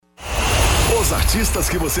Os artistas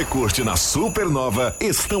que você curte na Supernova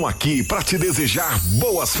estão aqui para te desejar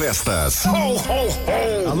boas festas. Ho, ho,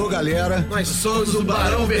 ho. Alô, galera. Nós somos o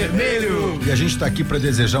Barão Vermelho. E a gente tá aqui para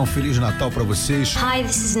desejar um Feliz Natal para vocês. Hi,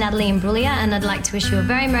 this is Natalie Imbruglia and I'd like to wish you a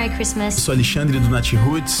very Merry Christmas. Eu sou Alexandre do Nat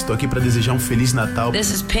Roots, tô aqui para desejar um Feliz Natal. This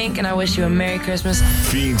is Pink and I wish you a Merry Christmas.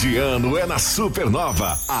 Fim de ano é na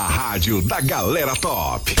Supernova, a rádio da galera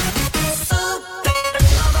top.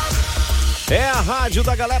 É a rádio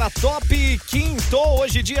da galera top, quintou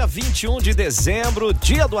hoje, dia 21 de dezembro,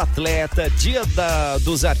 dia do atleta, dia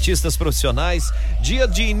dos artistas profissionais, dia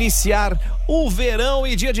de iniciar o verão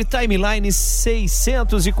e dia de timeline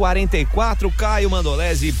 644. Caio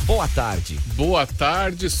Mandolese, boa tarde. Boa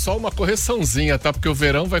tarde, só uma correçãozinha, tá? Porque o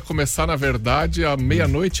verão vai começar, na verdade, à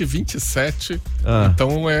 12h27,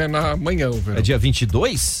 então é na manhã o verão. É dia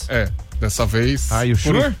 22? É, dessa vez.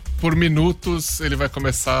 Por minutos, ele vai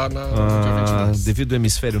começar no dia 22. Devido ao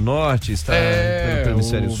hemisfério norte, está pelo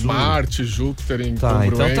hemisfério sul. Marte, Júpiter em então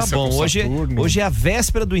tá bom. Hoje é a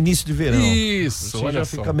véspera do início de verão. Isso, olha já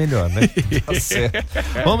só. Fica melhor, né? Tá certo.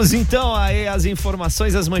 Vamos então aí às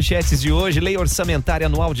informações, as manchetes de hoje. Lei orçamentária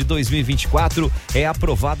anual de 2024 é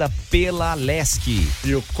aprovada pela LESC.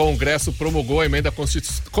 E o Congresso promulgou a emenda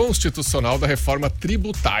constitucional da reforma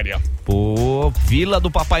tributária. Vila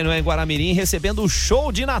do Papai Noel em Guaramirim recebendo o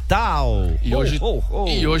show de Natal.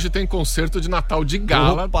 E hoje tem concerto de Natal de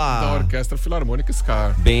gala da Orquestra Filarmônica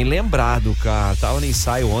Scar. Bem lembrado, cara. Tava no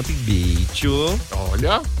ensaio ontem, bicho.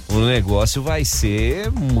 Olha. O negócio vai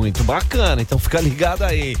ser muito bacana, então fica ligado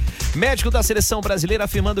aí. Médico da seleção brasileira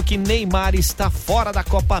afirmando que Neymar está fora da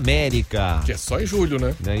Copa América. Que é só em julho,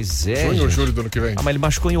 né? Mas junho ou julho do ano que vem. Mas ele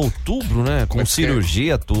machucou em outubro, né? Com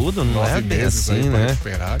cirurgia, tudo. Não é bem assim, né?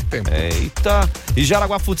 Recuperar tempo. Eita. E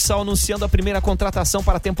Jaraguá Futsal anunciando a primeira contratação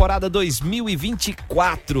para a temporada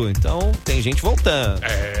 2024. Então, tem gente voltando.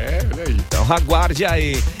 Olha aí. Então, aguarde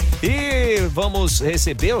aí. E vamos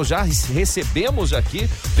receber, ou já recebemos aqui,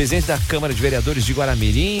 o presidente da Câmara de Vereadores de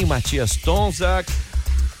Guaramirim, Matias Tomczak.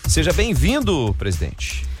 Seja bem-vindo,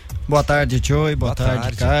 presidente. Boa tarde, Joey. Boa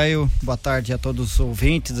tarde, Caio. Boa tarde a todos os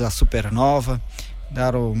ouvintes da Supernova.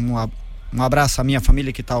 Dar um abraço à minha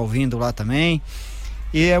família que está ouvindo lá também.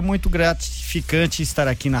 E é muito gratificante estar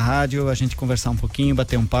aqui na rádio, a gente conversar um pouquinho,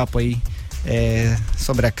 bater um papo aí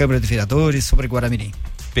sobre a Câmara de Vereadores, sobre Guaramirim.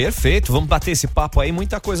 Perfeito, vamos bater esse papo aí,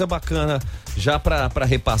 muita coisa bacana já para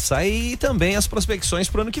repassar e também as prospecções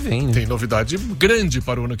pro ano que vem, né? Tem novidade grande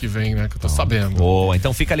para o ano que vem, né? Que eu tô sabendo. Boa,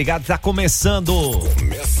 então fica ligado, tá começando.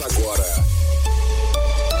 Começa agora.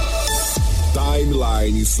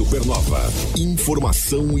 Timeline Supernova.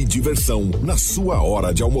 Informação e diversão na sua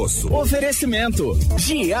hora de almoço. Oferecimento: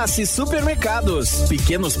 Giasse Supermercados.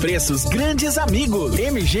 Pequenos preços, grandes amigos.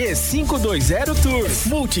 MG 520 Tour.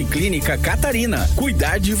 Multiclínica Catarina.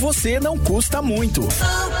 Cuidar de você não custa muito.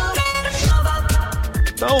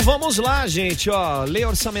 Então vamos lá, gente, Lei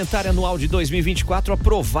Orçamentária Anual de 2024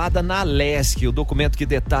 aprovada na LESC, o documento que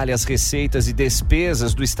detalha as receitas e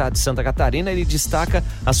despesas do estado de Santa Catarina. Ele destaca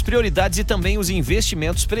as prioridades e também os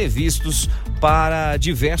investimentos previstos para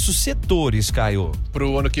diversos setores, Caio. Para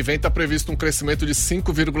o ano que vem está previsto um crescimento de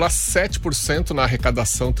 5,7% na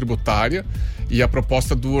arrecadação tributária e a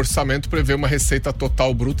proposta do orçamento prevê uma receita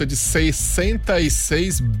total bruta de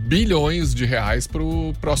 66 bilhões de reais para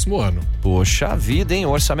o próximo ano. Poxa vida,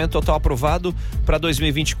 hein? O orçamento total aprovado para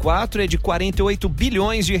 2024 é de 48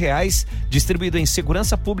 bilhões de reais, distribuído em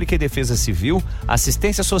segurança pública e defesa civil,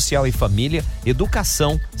 assistência social e família,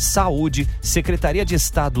 educação, saúde, Secretaria de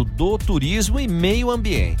Estado do Turismo e Meio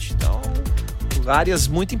Ambiente. Então, áreas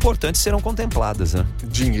muito importantes serão contempladas, né?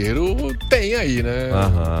 Dinheiro tem aí, né?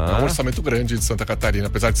 É um orçamento grande de Santa Catarina,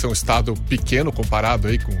 apesar de ser um estado pequeno comparado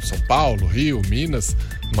aí com São Paulo, Rio, Minas,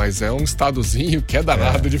 mas é um estadozinho que é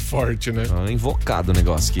danado de forte, né? Invocado o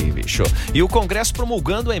negócio aqui, bicho. E o Congresso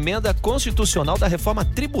promulgando a emenda constitucional da reforma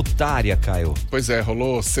tributária, Caio. Pois é,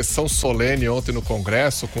 rolou sessão solene ontem no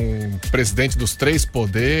Congresso com o presidente dos 3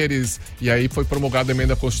 poderes e aí foi promulgada a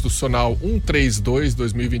emenda constitucional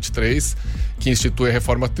 132/2023, que institui a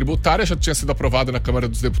reforma tributária. Já tinha sido aprovada na Câmara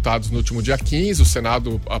dos Deputados no último dia 15, o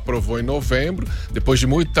Senado aprovou em novembro, depois de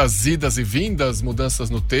muitas idas e vindas, mudanças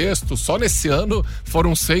no texto. Só nesse ano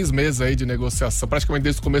foram 6 meses aí de negociação, praticamente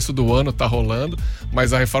desde o começo do ano tá rolando,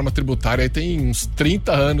 mas a reforma tributária aí tem uns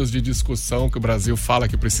 30 anos de discussão que o Brasil fala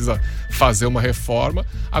que precisa fazer uma reforma.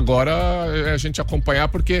 Agora é a gente acompanhar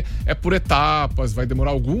porque é por etapas, vai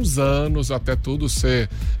demorar alguns anos até tudo ser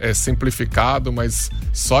simplificado, mas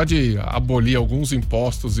só de abolir alguns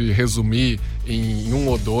impostos e resumir em 1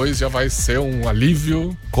 ou 2 já vai ser um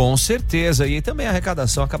alívio. Com certeza, e também a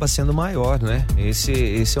arrecadação acaba sendo maior, né?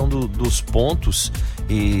 Esse é um dos pontos,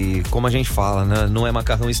 e como a gente fala, né? Não é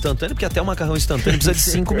macarrão instantâneo, porque até o macarrão instantâneo precisa de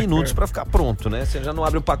 5 minutos para ficar pronto, né? Você já não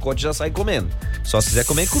abre o pacote e já sai comendo, só se quiser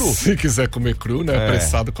comer cru. Se quiser comer cru, né?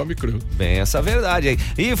 Pressado, come cru. Bem, essa verdade aí.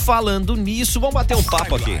 E falando nisso, vamos bater um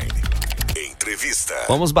papo aqui. Entrevista.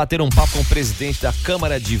 Vamos bater um papo com o presidente da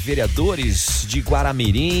Câmara de Vereadores de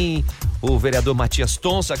Guaramirim, o vereador Matias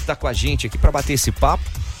Tomczak, que está com a gente aqui para bater esse papo,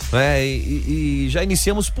 né? E já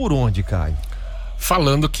iniciamos por onde, Caio?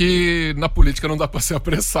 Falando que na política não dá para ser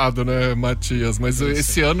apressado, né, Matias? Mas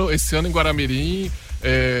esse ano em Guaramirim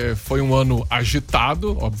foi um ano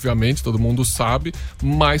agitado, obviamente, todo mundo sabe,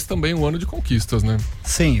 mas também um ano de conquistas, né?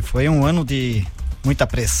 Sim, foi um ano de muita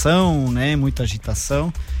pressão, né? Muita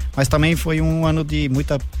agitação. Mas também foi um ano de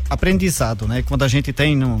muito aprendizado, né? Quando a gente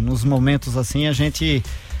tem nos momentos assim, a gente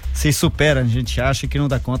se supera, a gente acha que não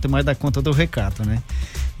dá conta, mas dá conta do recado, né?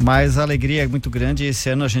 Mas a alegria é muito grande. Esse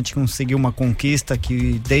ano a gente conseguiu uma conquista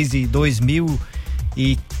que desde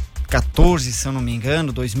 2014, se eu não me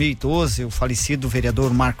engano, 2012, o falecido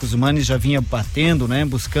vereador Marcos Manes já vinha batendo, né?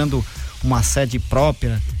 Buscando uma sede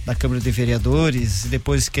própria da Câmara de Vereadores.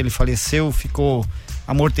 Depois que ele faleceu, ficou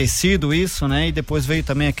amortecido isso, né? E depois veio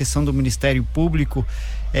também a questão do Ministério Público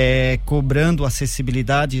cobrando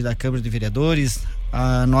acessibilidade da Câmara de Vereadores.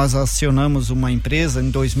 Nós acionamos uma empresa em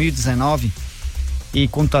 2019 e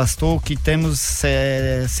contrastou que temos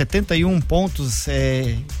 71 pontos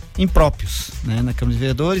impróprios, né, na Câmara de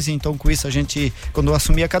Vereadores. Então, com isso, a gente, quando eu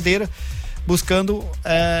assumi a cadeira, buscando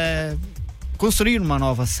construir uma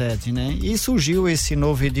nova sede, né? E surgiu esse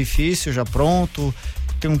novo edifício já pronto,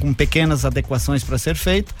 com pequenas adequações para ser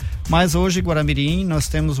feito, mas hoje em Guaramirim nós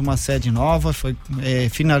temos uma sede nova, foi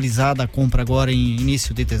finalizada a compra agora em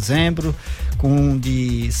início de dezembro, com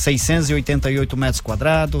de 688 metros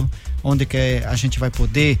quadrados, onde que a gente vai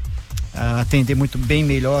poder atender muito bem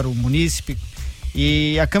melhor o munícipe.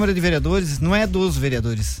 E a Câmara de Vereadores não é dos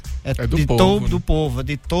vereadores, é do povo, do povo,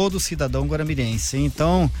 de todo cidadão guaramirense.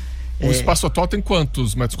 Então, o espaço atual tem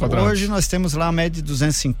quantos metros quadrados? Hoje nós temos lá a média de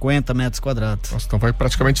 250 metros quadrados. Nossa, então vai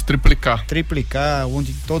praticamente triplicar. Triplicar,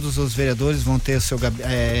 onde todos os vereadores vão ter o seu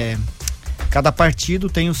cada partido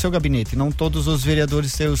tem o seu gabinete, não todos os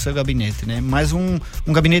vereadores têm o seu gabinete, né? Mas um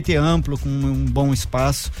gabinete amplo, com um bom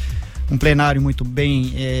espaço, um plenário muito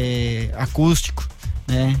bem acústico,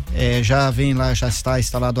 né? Já está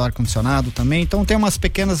instalado ar-condicionado também, então tem umas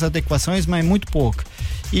pequenas adequações, mas muito pouco.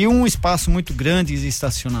 E um espaço muito grande de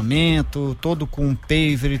estacionamento, todo com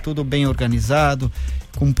paver, tudo bem organizado,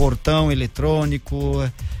 com portão eletrônico.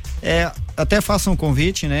 Até faço um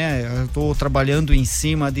convite, né? Eu estou trabalhando em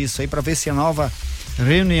cima disso aí para ver se a nova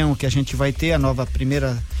reunião que a gente vai ter, a nova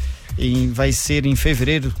primeira, vai ser em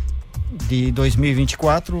fevereiro de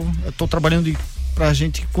 2024. Eu estou trabalhando para a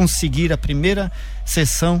gente conseguir a primeira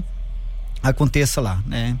sessão aconteça lá,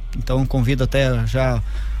 né? Então convido até já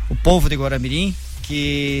o povo de Guaramirim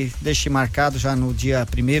que deixe marcado já no dia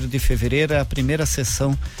 1º de fevereiro a primeira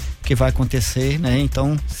sessão que vai acontecer, né?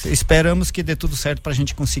 Então esperamos que dê tudo certo pra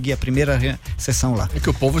gente conseguir a primeira sessão lá. É que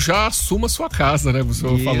o povo já assuma a sua casa, né? Você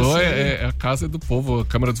falou, a casa é do povo. A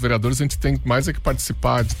Câmara dos Vereadores, a gente tem mais que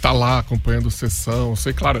participar, de estar lá acompanhando a sessão.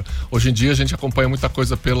 Sei, claro, hoje em dia a gente acompanha muita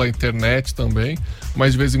coisa pela internet também,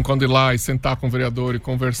 mas de vez em quando ir lá e sentar com o vereador e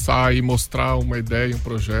conversar e mostrar uma ideia, um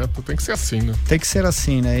projeto, tem que ser assim, né? Tem que ser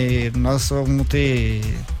assim, né? E nós vamos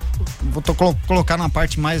vou colocar na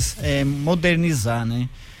parte mais modernizar, né?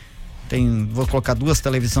 Vou colocar 2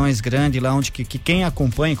 televisões grandes lá, onde que quem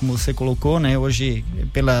acompanha, como você colocou, né? Hoje,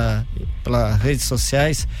 pelas redes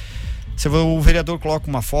sociais, o vereador coloca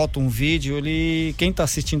uma foto, um vídeo, quem está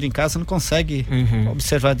assistindo em casa não consegue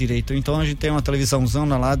observar direito. Então a gente tem uma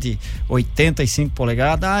televisãozona lá de 85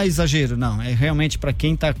 polegadas, exagero, não, é realmente para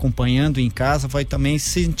quem está acompanhando em casa, vai também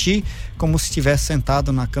sentir como se estivesse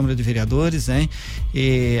sentado na Câmara de Vereadores, né?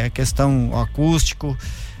 E a questão acústico,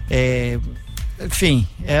 enfim,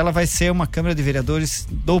 ela vai ser uma Câmara de Vereadores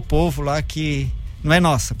do povo lá, que não é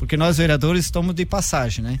nossa, porque nós vereadores estamos de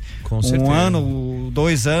passagem, né? Com certeza. 1 ano,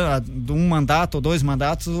 2 anos, 1 mandato ou 2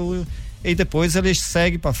 mandatos, e depois ele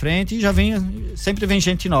segue para frente e sempre vem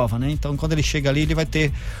gente nova, né? Então quando ele chega ali, ele vai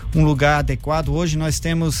ter um lugar adequado. Hoje nós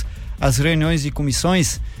temos as reuniões de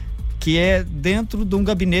comissões que é dentro de um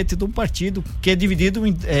gabinete de um partido, que é dividido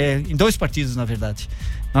em 2 partidos, na verdade.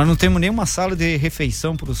 Nós não temos nenhuma sala de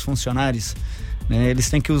refeição para os funcionários, né? Eles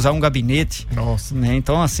têm que usar um gabinete. Nossa. Né?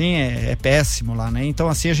 Então, assim, é péssimo lá, né? Então,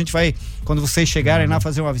 assim, a gente vai, quando vocês chegarem lá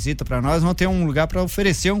fazer uma visita para nós, vão ter um lugar para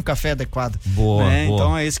oferecer um café adequado. Boa, né? boa.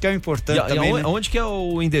 Então, é isso que é o importante também. Né? Onde que é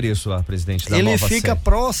o endereço lá, presidente, da Ele nova fica sede?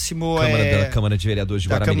 próximo da Câmara de Vereadores de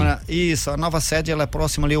Guaramirim. Isso, a nova sede, ela é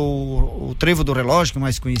próxima ali, o Trevo do Relógio, que é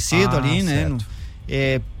mais conhecido ali, né?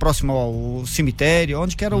 Próximo ao cemitério,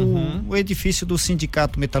 onde que era o edifício do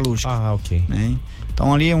Sindicato Metalúrgico. Ok. Né?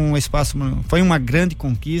 Então ali um espaço, foi uma grande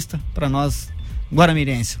conquista para nós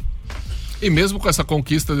guaramirenses. E mesmo com essa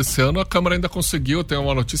conquista desse ano, a Câmara ainda conseguiu, tem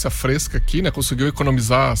uma notícia fresca aqui, né? Conseguiu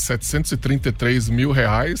economizar R$733 mil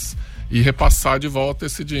e repassar de volta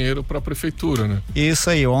esse dinheiro para a prefeitura, né? Isso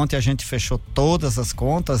aí, ontem a gente fechou todas as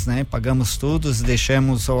contas, né? Pagamos tudo,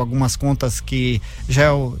 deixamos algumas contas que já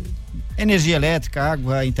energia elétrica,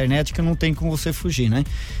 água, internet, que não tem como você fugir, né?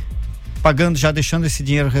 Pagando, já deixando esse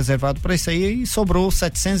dinheiro reservado para isso aí, e sobrou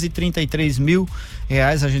R$733 mil,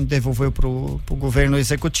 a gente devolveu pro governo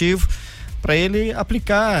executivo para ele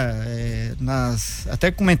aplicar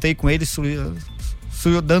até comentei com ele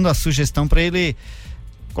dando a sugestão para ele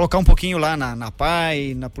colocar um pouquinho lá na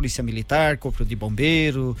PAI, na Polícia Militar, Corpo de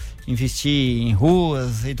Bombeiro, investir em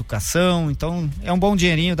ruas, educação. Então é um bom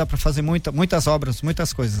dinheirinho, dá para fazer muitas obras,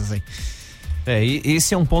 muitas coisas aí. E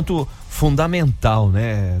esse é um ponto fundamental,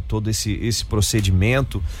 né? Todo esse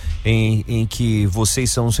procedimento em que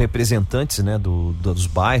vocês são os representantes, né? Dos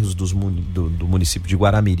bairros, do município de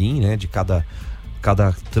Guaramirim, né? De cada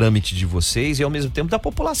trâmite de vocês e ao mesmo tempo da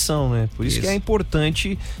população, né? Por isso que é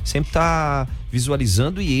importante sempre estar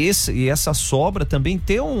visualizando e essa sobra também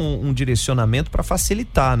ter um direcionamento para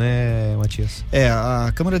facilitar, né, Matias?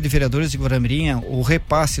 A Câmara de Vereadores de Guaramirim, o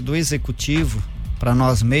repasse do executivo para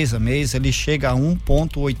nós mês a mês, ele chega a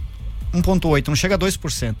 1,8, não chega a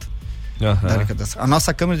 2%. Da arrecadação. A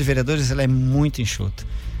nossa Câmara de Vereadores, ela é muito enxuta.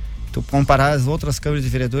 Tu comparar as outras câmaras de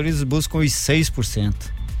vereadores, buscam os 6%.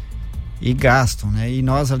 E gastam, né? E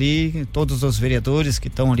nós ali, todos os vereadores que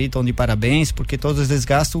estão ali, estão de parabéns, porque todos eles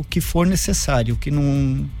gastam o que for necessário, o que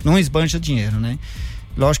não esbanja dinheiro, né?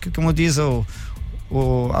 Lógico que, como diz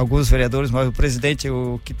alguns vereadores, mas o presidente,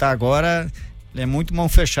 o que está agora, ele é muito mão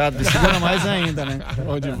fechada, ele segura mais ainda, né?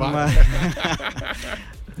 Onde vai?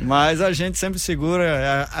 Mas a gente sempre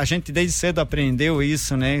segura, a gente desde cedo aprendeu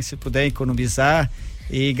isso, né? Se puder economizar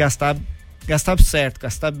e gastar certo,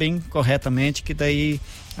 gastar bem corretamente, que daí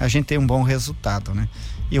a gente tem um bom resultado, né?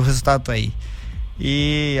 E o resultado tá aí.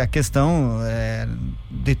 E a questão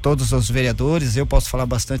de todos os vereadores, eu posso falar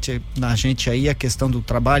bastante na gente aí, a questão do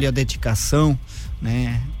trabalho, a dedicação,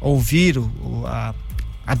 né? Ouvir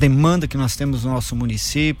a demanda que nós temos no nosso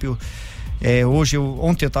município.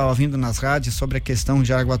 Ontem eu estava vindo nas rádios sobre a questão de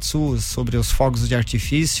Jaraguá do Sul, sobre os fogos de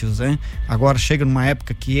artifícios, né? Agora chega numa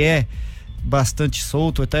época que é bastante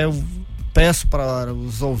solto, até eu peço para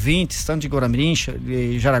os ouvintes, tanto de Guaramirim,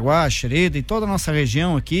 de Jaraguá, Xereda e toda a nossa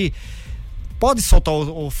região aqui, pode soltar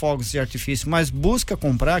os fogos de artifício, mas busca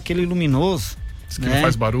comprar aquele luminoso. Que não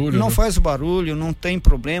faz barulho. Não faz barulho, não tem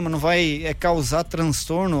problema, não vai causar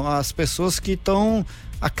transtorno às pessoas que estão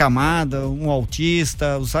acamadas, um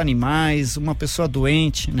autista, os animais, uma pessoa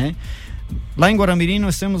doente, né? Lá em Guaramirim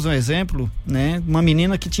nós temos um exemplo, né? Uma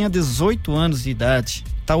menina que tinha 18 anos de idade,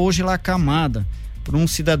 está hoje lá acamada por um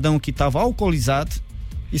cidadão que estava alcoolizado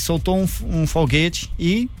e soltou um foguete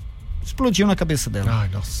e explodiu na cabeça dela. Ai,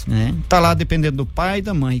 nossa. Né? Tá lá dependendo do pai e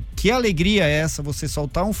da mãe. Que alegria é essa, você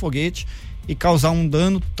soltar um foguete e causar um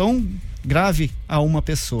dano tão grave a uma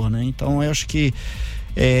pessoa, né? Então eu acho que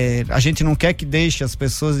a gente não quer que deixe as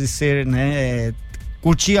pessoas de ser, né,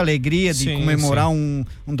 curtir a alegria de comemorar um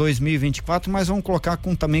 2024, mas vamos colocar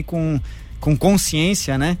também com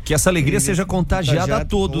consciência, né? Que essa alegria seja contagiada a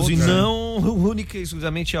todos e não única e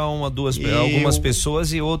exclusivamente a algumas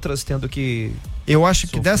pessoas e outras tendo que... Eu acho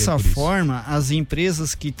que dessa forma, as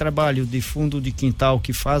empresas que trabalham de fundo de quintal,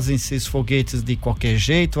 que fazem esses foguetes de qualquer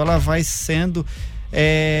jeito, ela vai sendo...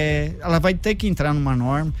 ela vai ter que entrar numa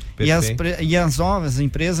norma e as novas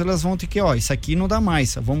empresas, elas vão ter que, isso aqui não dá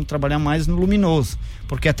mais, vamos trabalhar mais no luminoso,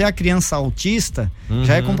 porque até a criança autista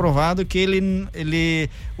já é comprovado que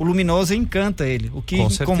o luminoso encanta ele, o que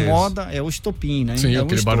incomoda é o estopim, né? Sim,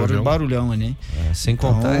 aquele barulhão, né? Sem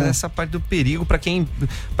contar essa parte do perigo para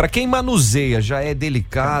quem manuseia, já é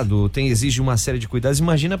delicado, exige uma série de cuidados,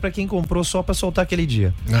 imagina para quem comprou só para soltar aquele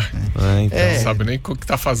dia. Não sabe nem o que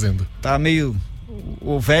tá fazendo. Tá meio...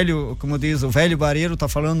 O velho, como diz, o velho bareiro tá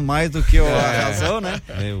falando mais do que a razão, né?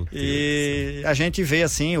 E a gente vê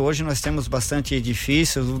assim, hoje nós temos bastante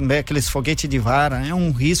edifícios, aqueles foguetes de vara, é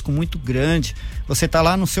um risco muito grande. Você tá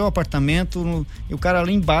lá no seu apartamento e o cara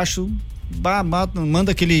ali embaixo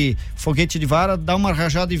manda aquele foguete de vara, dá uma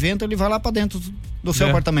rajada de vento, ele vai lá para dentro do seu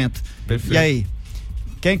apartamento. Perfeito. E aí?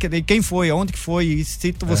 Quem foi? Aonde que foi? E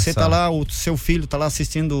se você tá lá, o seu filho tá lá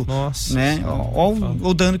assistindo, né? Olha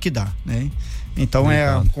o dano que dá, né? Então é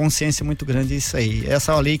a consciência muito grande isso aí.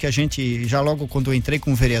 Essa lei que a gente, já logo quando eu entrei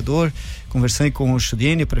com o vereador, conversei com o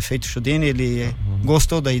Chudini, o prefeito Chudini, ele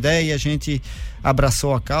gostou da ideia e a gente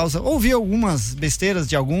abraçou a causa. Ouvi algumas besteiras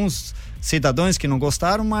de alguns cidadãos que não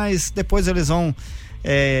gostaram, mas depois eles vão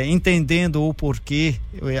entendendo o porquê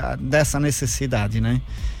dessa necessidade, né?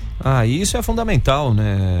 Isso é fundamental,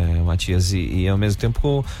 né, Matias? E ao mesmo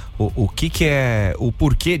tempo o que é o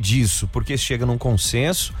porquê disso? Porque chega num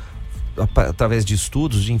consenso através de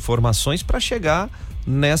estudos, de informações, para chegar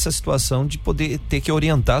nessa situação de poder ter que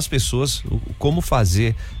orientar as pessoas como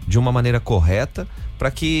fazer de uma maneira correta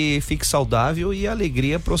para que fique saudável e a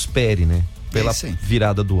alegria prospere, né? Pela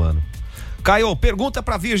virada do ano. Caio, pergunta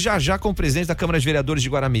para vir já com o presidente da Câmara de Vereadores de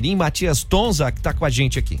Guaramirim, Matias Tomczak, que tá com a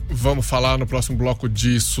gente aqui. Vamos falar no próximo bloco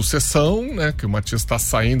de sucessão, né? Que o Matias está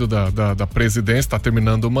saindo da presidência, está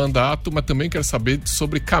terminando o mandato, mas também quero saber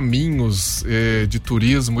sobre caminhos de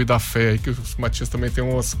turismo e da fé, que o Matias também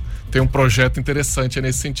tem um projeto interessante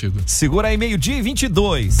nesse sentido. Segura aí,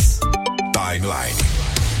 12:22. Timeline.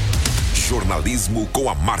 Jornalismo com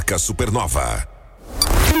a marca Supernova.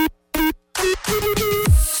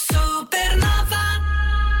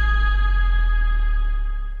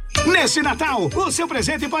 Nesse Natal, o seu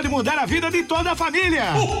presente pode mudar a vida de toda a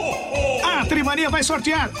família. A Trimania vai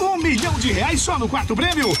sortear R$1 milhão só no quarto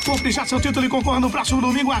prêmio. Compre já seu título e concorra no próximo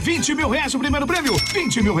domingo a R$20 mil o primeiro prêmio,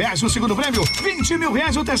 R$20 mil o segundo prêmio, R$20 mil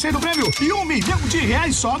o terceiro prêmio e R$1 milhão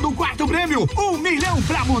só no quarto prêmio. R$1 milhão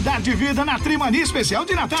pra mudar de vida na Trimania Especial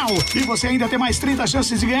de Natal. E você ainda tem mais 30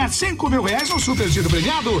 chances de ganhar R$5 mil no super giro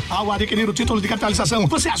premiado. Ao adquirir o título de capitalização,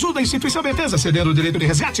 você ajuda a instituição Bethesda, cedendo o direito de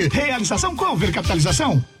resgate. Realização Cover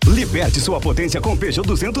Capitalização. Liberte sua potência com o Peugeot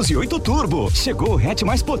 208 Turbo. Chegou o hatch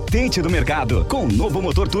mais potente do mercado, com um novo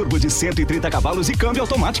motor turbo de 130 cavalos e câmbio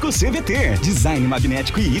automático CVT. Design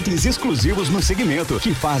magnético e itens exclusivos no segmento,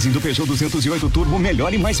 que fazem do Peugeot 208 Turbo o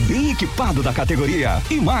melhor e mais bem equipado da categoria.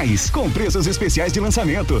 E mais, com preços especiais de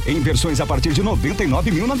lançamento, em versões a partir de R$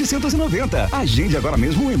 99.990. Agende agora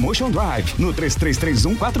mesmo o Emotion Drive, no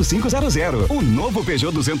 3331-4500. O novo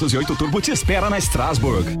Peugeot 208 Turbo te espera na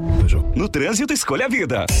Strasbourg. No trânsito, escolha a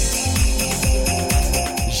vida.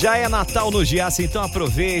 Já é Natal no Giasse, então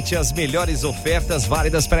aproveite as melhores ofertas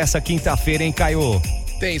válidas para essa quinta-feira, hein, Caio?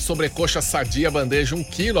 Tem sobrecoxa sadia, bandeja 1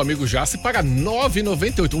 quilo, amigo Jace, paga R$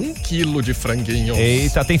 9,98, 1 quilo de franguinho.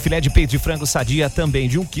 Eita, tem filé de peito de frango sadia também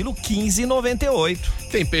de 1 quilo, R$ 15,98.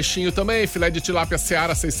 Tem peixinho também, filé de tilápia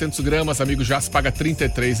Seara, 600 gramas, amigo Jace, paga R$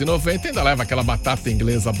 33,90. Ainda leva aquela batata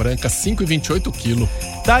inglesa branca, R$ 5,28 quilo.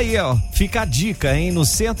 Tá aí, ó, fica a dica, hein? No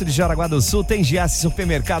centro de Jaraguá do Sul tem Giasse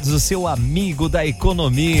Supermercados, o seu amigo da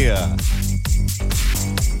economia.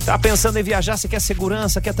 Tá pensando em viajar, você quer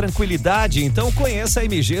segurança, quer tranquilidade? Então conheça a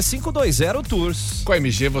MG 520 Tours. Com a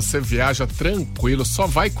MG você viaja tranquilo, só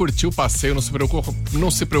vai curtir o passeio, não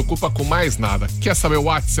se preocupa com mais nada. Quer saber o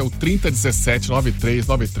WhatsApp? É o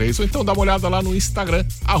 3017-9393, ou então dá uma olhada lá no Instagram,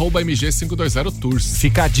 @MG 520 Tours.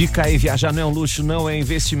 Fica a dica aí, viajar não é um luxo, não, é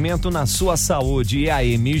investimento na sua saúde. E a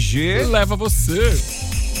MG leva você.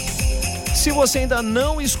 Se você ainda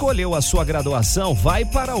não escolheu a sua graduação, vai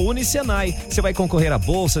para a Unisenai. Você vai concorrer a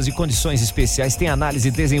bolsas e condições especiais. Tem análise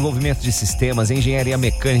e desenvolvimento de sistemas, engenharia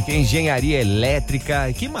mecânica, engenharia elétrica.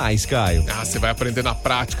 E que mais, Caio? Você vai aprender na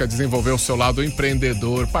prática, desenvolver o seu lado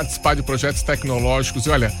empreendedor, participar de projetos tecnológicos. E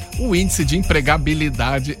olha, o índice de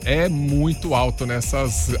empregabilidade é muito alto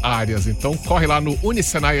nessas áreas. Então corre lá no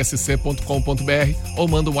unisenaisc.com.br ou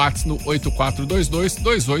manda um WhatsApp no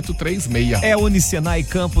 8422-2836. É Unisenai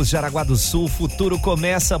Campus Jaraguá do Sul, o futuro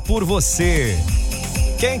começa por você.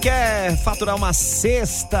 Quem quer faturar uma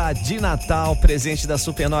cesta de Natal, presente da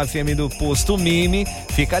Supernova FM do Posto Mimi,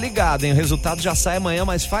 fica ligado, hein? O resultado já sai amanhã,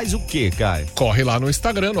 mas faz o quê, Caio? Corre lá no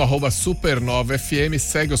Instagram, no @SupernovaFM,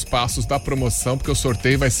 segue os passos da promoção, porque o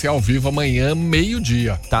sorteio vai ser ao vivo amanhã,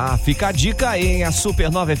 meio-dia. Tá, fica a dica aí, hein? A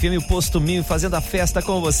Supernova FM, o Posto Mimi, fazendo a festa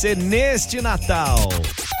com você neste Natal.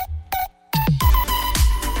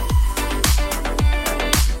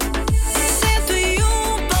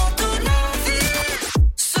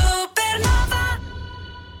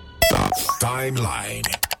 Timeline.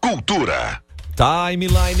 Cultura.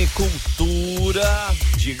 Timeline Cultura,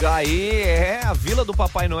 diga aí, a Vila do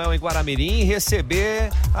Papai Noel em Guaramirim receber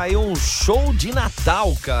aí um show de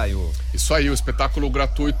Natal, Caio. Isso aí, o espetáculo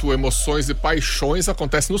gratuito Emoções e Paixões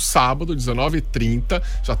acontece no sábado, 19h30.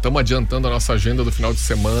 Já estamos adiantando a nossa agenda do final de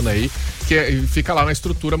semana aí, fica lá na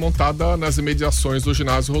estrutura montada nas imediações do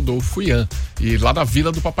ginásio Rodolfo Ian, e lá na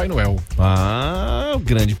Vila do Papai Noel.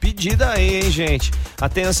 Grande pedida aí, hein, gente?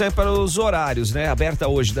 Atenção aí para os horários, né? Aberta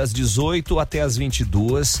hoje das 18 até as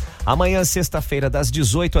 22, amanhã sexta-feira das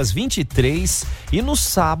 18 às 23 e no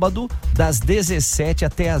sábado das 17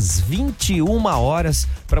 até as 21 horas,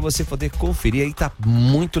 para você poder conferir aí, tá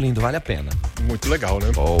muito lindo, vale a pena. Muito legal,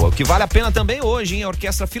 né? Boa. O que vale a pena também hoje, hein? A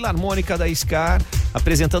Orquestra Filarmônica da SCAR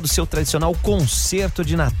apresentando seu tradicional concerto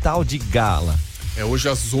de Natal de gala. Hoje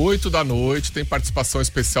às 8 da noite, tem participação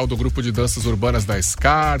especial do grupo de danças urbanas da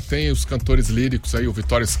SCAR, tem os cantores líricos aí, o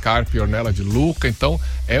Vitório Scarpa e Ornella de Luca, então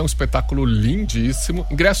é um espetáculo lindíssimo.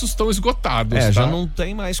 Ingressos estão esgotados, tá? Já não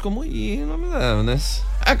tem mais como ir, não, né?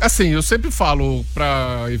 Assim, eu sempre falo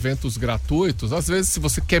para eventos gratuitos, às vezes se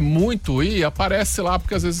você quer muito ir, aparece lá,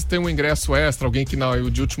 porque às vezes tem um ingresso extra, alguém que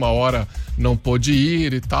de última hora não pôde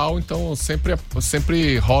ir e tal, então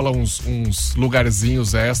sempre rola uns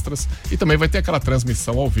lugarzinhos extras, e também vai ter aquela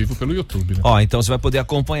transmissão ao vivo pelo YouTube, né? Então você vai poder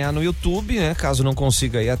acompanhar no YouTube, né? Caso não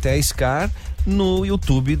consiga ir até a SCAR, no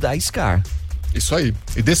YouTube da SCAR. Isso aí.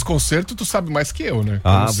 E desse concerto tu sabe mais que eu, né?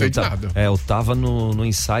 Eu não sei de nada. Eu tava no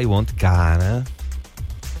ensaio ontem, cara.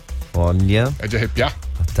 Olha. É de arrepiar?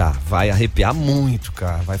 Tá, vai arrepiar muito,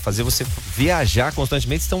 cara. Vai fazer você viajar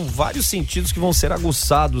constantemente. São vários sentidos que vão ser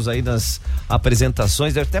aguçados aí nas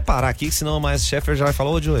apresentações. Deve até parar aqui, senão o Masterchef já vai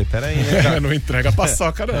falar: ô, Joey, peraí, né, cara? Não entrega a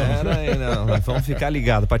paçoca, não. Peraí, não. Vamos ficar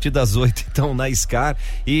ligados. A partir das 8, então, na SCAR.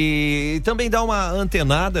 E também dá uma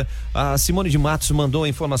antenada. A Simone de Matos mandou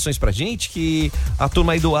informações pra gente que a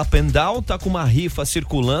turma aí do Up and Down tá com uma rifa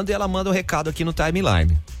circulando e ela manda um recado aqui no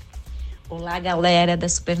timeline. Olá, galera da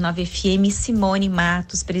Supernova FM, Simone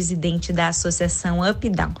Matos, presidente da Associação Up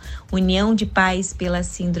Down, União de Pais pela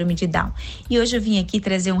Síndrome de Down. E hoje eu vim aqui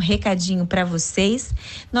trazer um recadinho para vocês.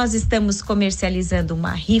 Nós estamos comercializando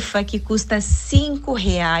uma rifa que custa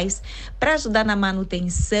R$5 para ajudar na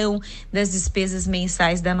manutenção das despesas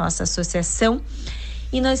mensais da nossa associação.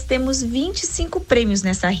 E nós temos 25 prêmios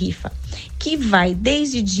nessa rifa, que vai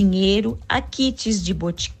desde dinheiro a kits de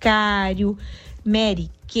boticário, Mary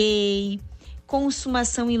Kay,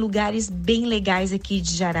 consumação em lugares bem legais aqui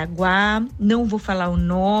de Jaraguá, não vou falar o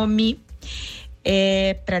nome,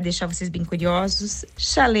 para deixar vocês bem curiosos,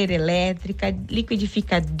 chaleira elétrica,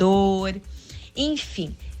 liquidificador,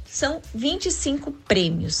 enfim, são 25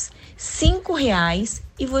 prêmios, R$5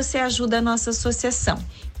 e você ajuda a nossa associação.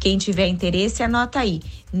 Quem tiver interesse, anota aí,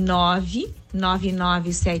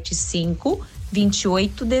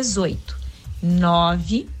 99975-2818,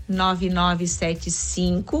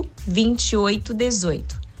 99975-2818.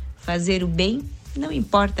 Fazer o bem, não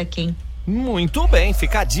importa quem. Muito bem,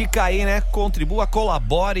 fica a dica aí, né? Contribua,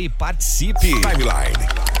 colabore e participe. Timeline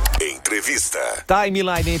Entrevista.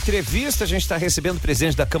 Timeline Entrevista, a gente está recebendo o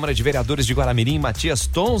presidente da Câmara de Vereadores de Guaramirim, Matias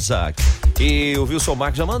Tomczak. E o Wilson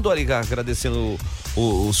Marcos já mandou ali, agradecendo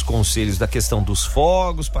os conselhos da questão dos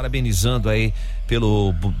fogos, parabenizando aí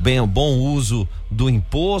pelo bom uso do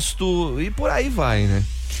imposto e por aí vai, né?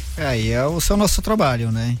 Aí é o nosso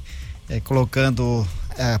trabalho, né?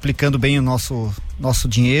 Aplicando bem o nosso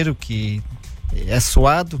dinheiro, que é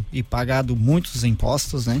suado e pagado muitos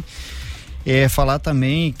impostos, né? Falar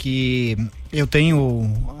também que eu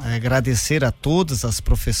tenho a agradecer a todas as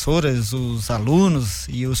professoras, os alunos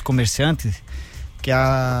e os comerciantes, que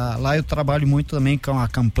lá eu trabalho muito também com a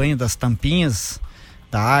campanha das tampinhas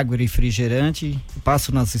da água e refrigerante,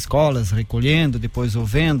 passo nas escolas recolhendo, depois eu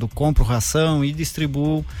vendo, compro ração e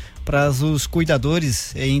distribuo para os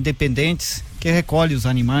cuidadores independentes que recolhem os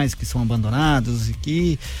animais que são abandonados e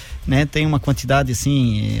que, né, tem uma quantidade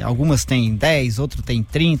assim, algumas tem 10, outro tem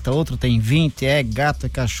 30, outro tem 20, gato,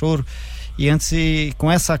 cachorro, e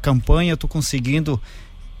com essa campanha eu tô conseguindo,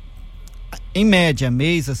 em média,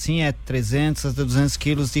 mês, assim, 300 a 200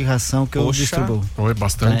 quilos de ração que eu distribuo. É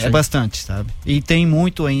bastante. É bastante, sabe? E tem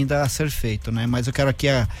muito ainda a ser feito, né? Mas eu quero aqui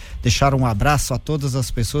deixar um abraço a todas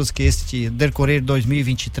as pessoas que decorrer de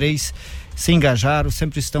 2023 se engajaram,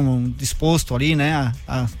 sempre estão dispostos ali, né?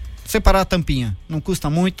 A separar a tampinha. Não custa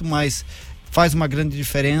muito, mas faz uma grande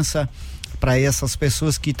diferença para essas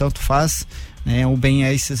pessoas que tanto faz, né, o bem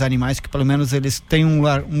a esses animais, que pelo menos eles têm um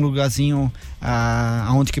lugarzinho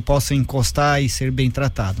aonde que possam encostar e ser bem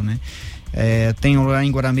tratado, né? Tenho lá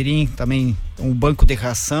em Guaramirim também um banco de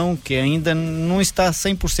ração que ainda não está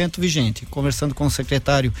 100% vigente. Conversando com o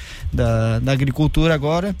secretário da Agricultura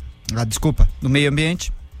agora, do meio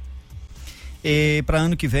ambiente, e para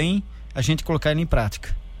ano que vem a gente colocar ele em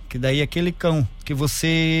prática, que daí aquele cão que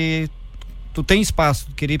tu tem espaço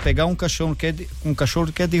de querer pegar um cachorro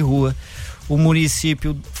que é de rua, o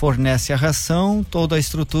município fornece a ração, toda a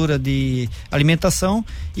estrutura de alimentação,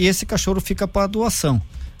 e esse cachorro fica para doação.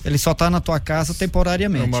 Ele só está na tua casa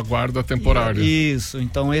temporariamente. É uma guarda temporária. Isso,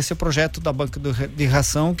 então esse é o projeto da banca de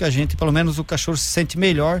ração, que a gente, pelo menos o cachorro se sente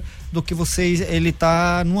melhor do que ele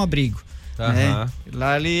tá num abrigo. Né?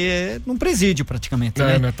 Lá ele é num presídio praticamente,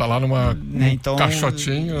 né? Tá lá num então,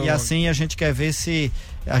 caixotinho. E assim a gente quer ver se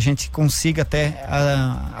a gente consiga até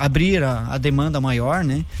abrir a demanda maior,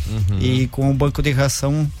 né? E com o banco de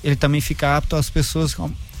ração ele também fica apto às pessoas.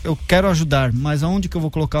 Eu quero ajudar, mas aonde que eu vou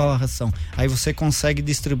colocar a ração? Aí você consegue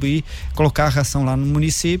distribuir, colocar a ração lá no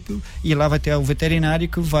município, e lá vai ter o veterinário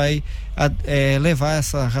que vai levar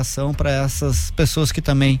essa ração para essas pessoas que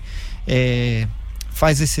também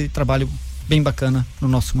faz esse trabalho bem bacana no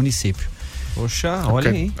nosso município. Poxa,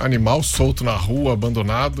 olha aí. Animal solto na rua,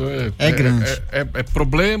 abandonado, é grande. É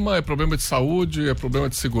problema de saúde, é problema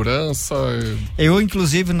de segurança. Eu,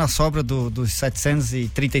 inclusive, na sobra dos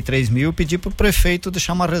 733 mil, pedi pro prefeito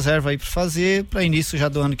deixar uma reserva aí para fazer, para início já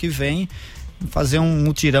do ano que vem, fazer um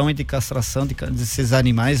mutirão de castração desses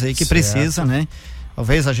animais aí que precisa, né?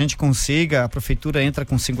 Talvez a gente consiga, a prefeitura entra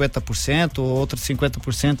com 50%, ou outro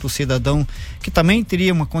 50% o cidadão, que também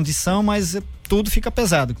teria uma condição, mas tudo fica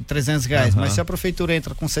pesado, com R$300. Mas se a prefeitura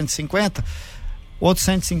entra com 150, outros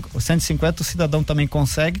 150 o cidadão também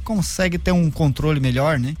consegue ter um controle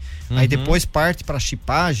melhor, né? Aí depois parte para a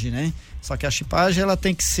chipagem, né? Só que a chipagem ela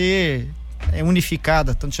tem que ser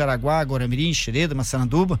unificada, tanto Jaraguá, Guaramirim, Xereda,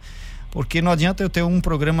 Massaranduba, porque não adianta eu ter um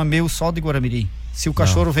programa meu só de Guaramirim. Se o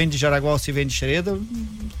cachorro vem de Jaraguá ou se vem de Xereda,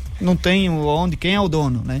 não tem quem é o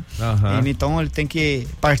dono, né? Então ele tem que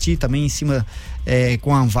partir também em cima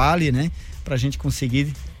com a Anvale, né? Pra gente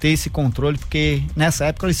conseguir ter esse controle, porque nessa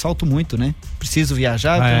época eles soltam muito, né? Preciso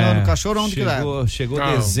viajar, no cachorro onde chegou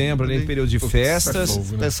dezembro, ali, período de festas,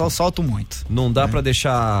 o pessoal solta muito. Não dá pra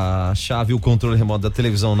deixar a chave e o controle remoto da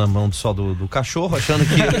televisão na mão só do cachorro, achando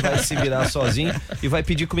que ele vai se virar sozinho e vai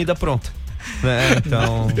pedir comida pronta.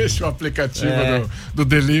 Então, deixa o aplicativo do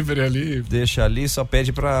delivery ali. Deixa ali, só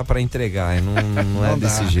pede pra entregar. Não é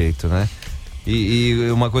desse jeito, né? E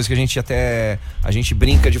uma coisa que a gente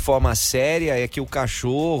brinca de forma séria é que o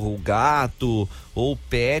cachorro, o gato ou o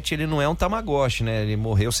pet, ele não é um Tamagotchi, né? Ele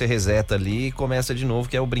morreu, você reseta ali e começa de novo,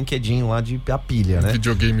 que é o brinquedinho lá a pilha, né?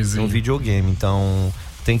 Videogamezinho. Um videogame. Então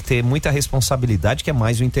tem que ter muita responsabilidade, que é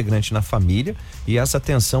mais um integrante na família, e essa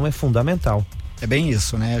atenção é fundamental. É bem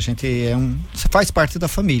isso, né? A gente você faz parte da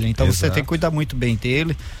família, então você tem que cuidar muito bem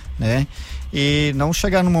dele, né? E não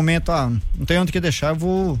chegar no momento, não tem onde que deixar,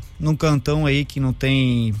 vou num cantão aí que não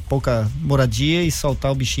tem pouca moradia e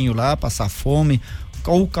soltar o bichinho lá, passar fome,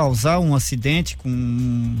 ou causar um acidente com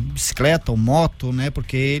bicicleta ou moto, né?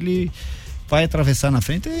 Porque ele vai atravessar na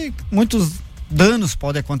frente e muitos danos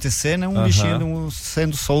podem acontecer, né? Um bichinho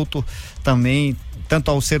sendo solto também, tanto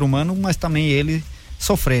ao ser humano, mas também ele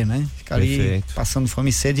sofrer, né? Ficar ali passando fome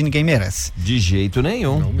e sede, ninguém merece. De jeito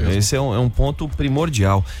nenhum. Esse é um ponto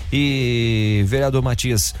primordial. E, vereador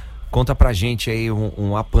Matias, conta pra gente aí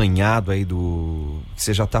um apanhado aí que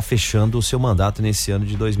você já tá fechando o seu mandato nesse ano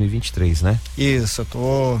de 2023, né? Isso,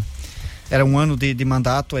 era um ano de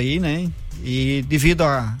mandato aí, né? E devido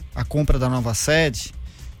à compra da nova sede,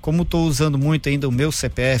 como estou usando muito ainda o meu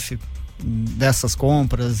CPF dessas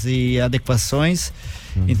compras e adequações,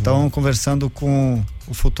 então conversando com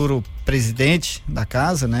o futuro presidente da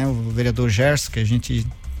casa, né, o vereador Gerson, que a gente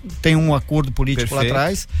tem um acordo político lá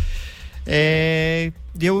atrás,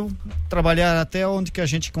 de eu trabalhar até onde que a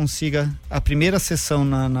gente consiga a primeira sessão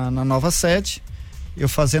na nova sede, eu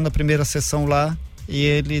fazendo a primeira sessão lá,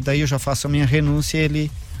 e daí eu já faço a minha renúncia e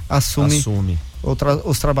ele assume.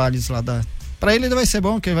 Os trabalhos lá Para ele vai ser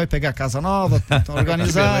bom, que ele vai pegar a casa nova,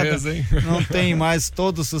 organizada. Beleza, hein? Não tem mais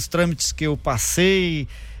todos os trâmites que eu passei,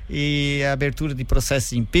 e a abertura de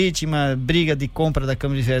processo de impeachment, briga de compra da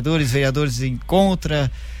Câmara de vereadores em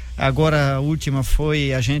contra. Agora a última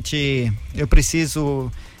foi eu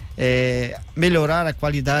preciso melhorar a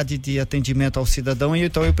qualidade de atendimento ao cidadão, e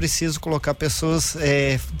então eu preciso colocar pessoas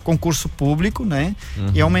concurso público, né?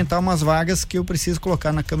 E aumentar umas vagas que eu preciso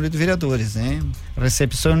colocar na Câmara de Vereadores, né?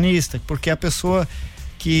 Recepcionista, porque a pessoa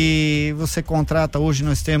que você contrata, hoje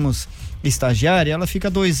nós temos estagiária, ela fica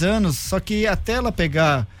 2 anos, só que até ela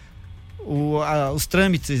pegar os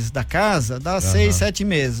trâmites da casa, dá 6, 7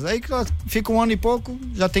 meses. Aí fica 1 ano e pouco,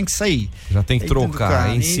 já tem que sair. Já tem que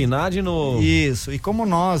trocar, ensinar de novo. Isso. E como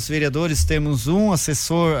nós, vereadores, temos um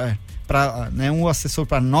assessor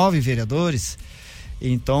para 9 vereadores,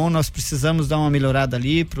 Então nós precisamos dar uma melhorada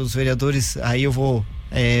ali para os vereadores. Aí eu vou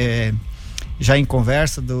já em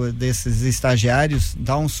conversa desses estagiários,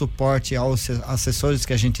 dar um suporte aos assessores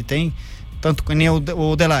que a gente tem, tanto que nem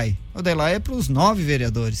o Delay. O Delay é para os 9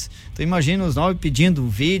 vereadores. Então imagina os 9 pedindo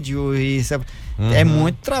vídeo e é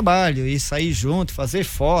muito trabalho, e sair junto, fazer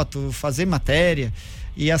foto, fazer matéria.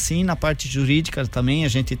 E assim na parte jurídica também a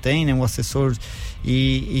gente tem, né, um assessor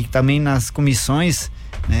e também nas comissões,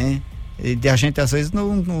 né? E a gente às vezes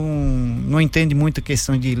não entende muito a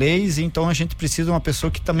questão de leis, então a gente precisa de uma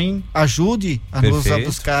pessoa que também ajude a nos a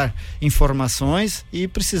buscar informações, e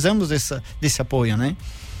precisamos desse apoio, né?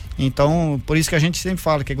 Então, por isso que a gente sempre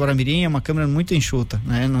fala que Guaramirim é uma Câmara muito enxuta,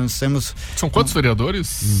 né? Nós temos... São quantos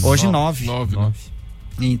vereadores? Hoje 9. 9.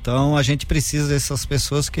 Então a gente precisa dessas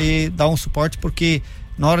pessoas que dão um suporte, porque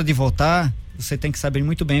na hora de votar você tem que saber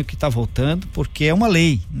muito bem o que está votando, porque é uma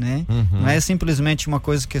lei, né? Não é simplesmente uma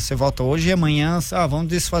coisa que você vota hoje e amanhã vamos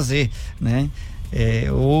desfazer, né?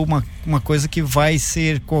 Ou uma coisa que vai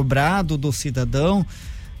ser cobrado do cidadão,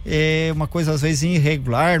 uma coisa às vezes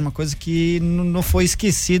irregular, uma coisa que não foi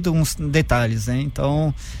esquecido uns detalhes, né?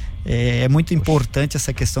 Então é muito importante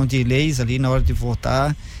essa questão de leis ali na hora de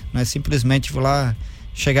votar. Não é simplesmente vou lá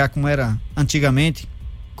chegar como era antigamente.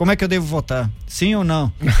 Como é que eu devo votar? Sim ou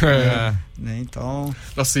não? Né? Então...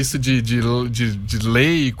 Nossa, isso de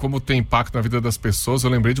lei e como tem impacto na vida das pessoas, eu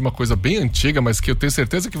lembrei de uma coisa bem antiga, mas que eu tenho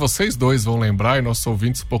certeza que vocês dois vão lembrar, e nossos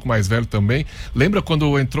ouvintes um pouco mais velhos também. Lembra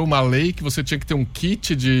quando entrou uma lei que você tinha que ter um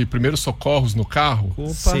kit de primeiros socorros no carro?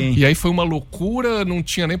 Sim. E aí foi uma loucura, não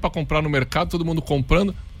tinha nem para comprar no mercado, todo mundo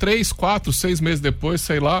comprando. 3, 4, 6 meses depois,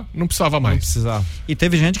 sei lá, não precisava mais. Não precisava. E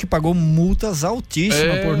teve gente que pagou multas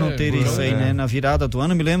altíssimas por não ter isso aí, né? Na virada do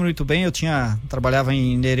ano, eu me lembro muito bem, eu trabalhava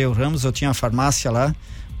em Nereu Ramos, eu tinha farmácia lá,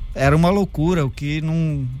 era uma loucura, o que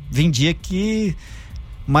não vendia aqui,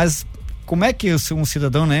 mas como é que um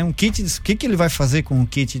cidadão, né, um kit, o que ele vai fazer com um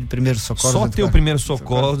kit de primeiro socorro? Só ter o primeiro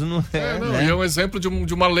socorro não é. E é um exemplo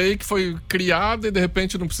de uma lei que foi criada e de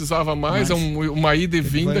repente não precisava mais, é uma ida e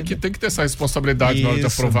vinda que tem que ter essa responsabilidade na hora de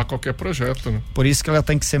aprovar qualquer projeto, né? Por isso que ela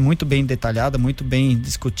tem que ser muito bem detalhada, muito bem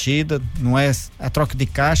discutida, não é a troca de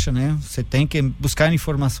caixa, né? Você tem que buscar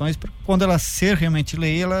informações para quando ela ser realmente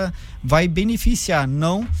lei, ela vai beneficiar,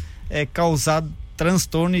 não causar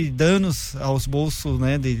transtorno e danos aos bolsos,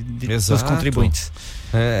 né, dos contribuintes.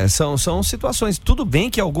 São situações, tudo bem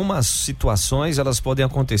que algumas situações elas podem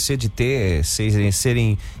acontecer de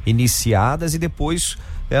serem iniciadas e depois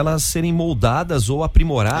elas serem moldadas ou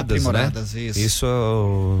aprimoradas, né? Isso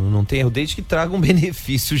não tem erro, desde que traga um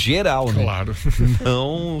benefício geral, né? Claro.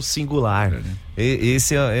 Não singular.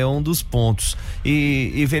 Esse é um dos pontos.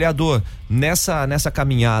 E vereador, nessa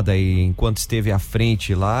caminhada aí, enquanto esteve à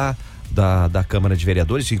frente lá da Câmara de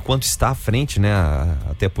Vereadores, enquanto está à frente, né?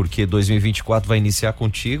 Até porque 2024 vai iniciar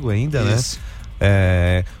contigo ainda, isso,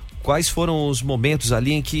 né? Quais foram os momentos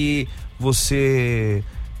ali em que você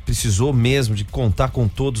precisou mesmo de contar com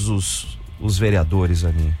todos os vereadores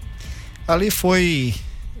ali? Ali foi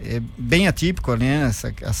bem atípico, né?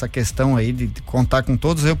 Essa questão aí de contar com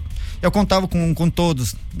todos. Eu contava com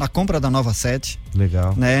todos na compra da nova sede.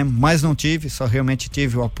 Legal. Né? Mas não só realmente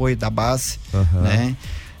tive o apoio da base, né?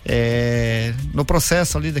 No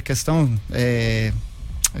processo ali da questão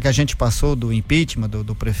que a gente passou do impeachment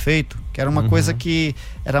do prefeito, que era uma coisa que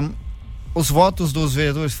era, os votos dos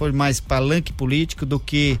vereadores foram mais palanque político do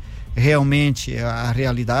que realmente a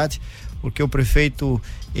realidade, porque o prefeito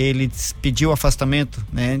ele pediu afastamento,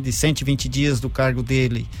 né, de 120 dias do cargo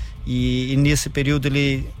dele, e nesse período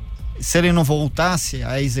se ele não voltasse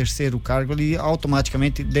a exercer o cargo, ele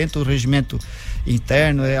automaticamente, dentro do regimento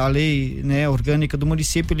interno, a lei, né, orgânica do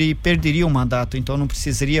município, ele perderia o mandato. Então não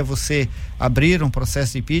precisaria você abrir um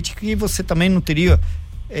processo de impeachment, e você também não teria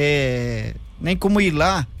nem como ir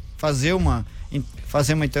lá fazer uma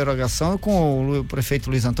interrogação com o prefeito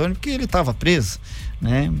Luiz Antônio, porque ele estava preso,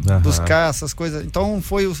 né? Buscar essas coisas. Então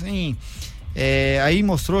foi assim, aí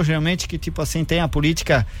mostrou realmente que tipo assim, tem a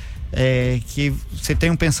política que você tem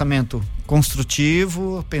um pensamento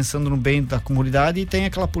construtivo, pensando no bem da comunidade, e tem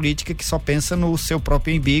aquela política que só pensa no seu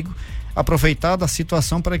próprio umbigo, aproveitar da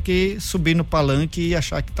situação para que subir no palanque e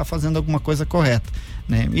achar que está fazendo alguma coisa correta,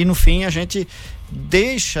 né? E no fim a gente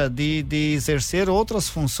deixa de exercer outras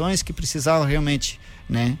funções que precisavam realmente,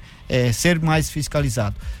 né, ser mais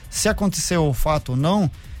fiscalizado. Se aconteceu o fato ou não,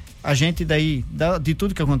 a gente de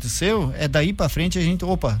tudo que aconteceu, daí para frente a gente,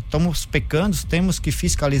 estamos pecando, temos que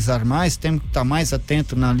fiscalizar mais, temos que estar mais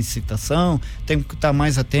atento na licitação, temos que estar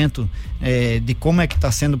mais atento de como é que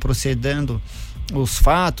está sendo procedendo os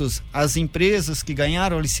fatos. As empresas que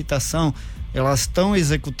ganharam a licitação, elas estão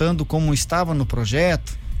executando como estava no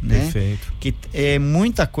projeto, né? Perfeito. Que é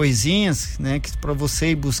muita coisinhas, né? Que para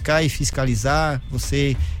você ir buscar e fiscalizar,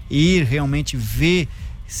 você ir realmente ver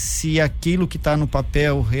se aquilo que está no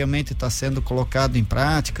papel realmente está sendo colocado em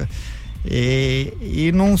prática.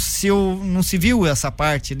 E não se viu essa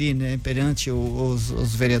parte ali, né, perante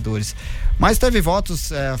os vereadores, mas teve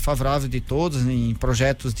votos favoráveis de todos em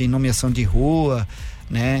projetos de nomeação de rua,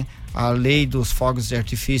 né? A lei dos fogos de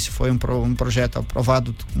artifício foi um projeto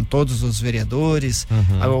aprovado com todos os vereadores.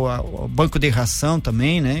 O banco de ração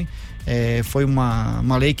também, né? Foi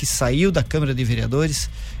uma lei que saiu da Câmara de Vereadores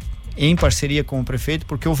em parceria com o prefeito,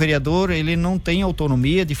 porque o vereador ele não tem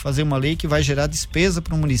autonomia de fazer uma lei que vai gerar despesa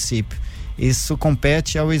para o município. Isso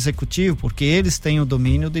compete ao executivo, porque eles têm o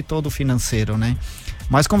domínio de todo o financeiro, né?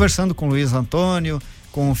 Mas conversando com o Luiz Antônio,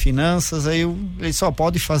 com finanças, aí ele só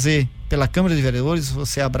pode fazer pela Câmara de Vereadores,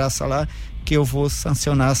 você abraça lá que eu vou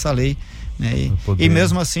sancionar essa lei, né? E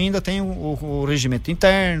mesmo assim ainda tem o regimento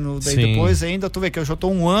interno, daí depois ainda tu vê que eu já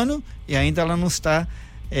estou 1 ano e ainda ela não está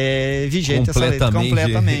vigente essa lei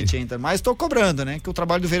completamente ainda, mas estou cobrando, né? Que o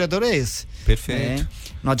trabalho do vereador é esse. Perfeito.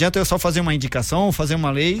 Não adianta eu só fazer uma indicação, fazer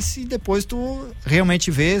uma lei, se depois tu realmente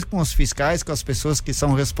vê com os fiscais, com as pessoas que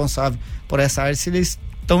são responsáveis por essa área, se eles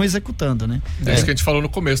estão executando, né? É isso que a gente falou no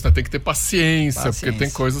começo, né? Tem que ter paciência, porque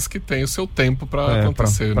tem coisas que tem o seu tempo para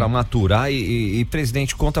acontecer. Para né? maturar e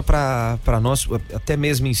presidente, conta para nós, até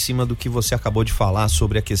mesmo em cima do que você acabou de falar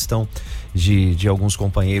sobre a questão de alguns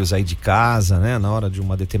companheiros aí de casa, né? Na hora de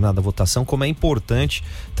uma determinada votação, como é importante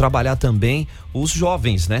trabalhar também os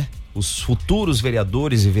jovens, né? Os futuros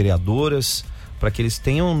vereadores e vereadoras, para que eles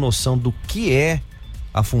tenham noção do que é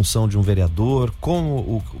a função de um vereador,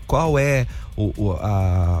 qual é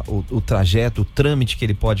o trajeto, o trâmite que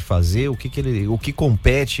ele pode fazer, o que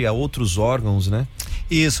compete a outros órgãos, né?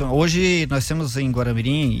 Isso, hoje nós temos em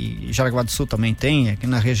Guaramirim e Jaraguá do Sul também tem, aqui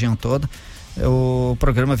na região toda, o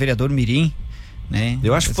programa Vereador Mirim, né?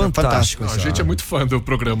 Eu acho fantástico. A gente é muito fã do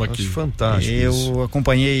programa aqui. Acho fantástico. Eu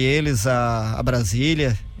acompanhei eles a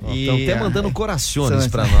Brasília. Estão até mandando corações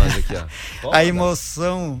para nós aqui, ó. A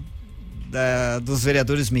emoção dos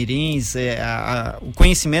vereadores mirins, o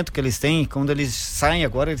conhecimento que eles têm, quando eles saem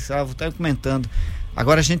agora, eles estavam até comentando.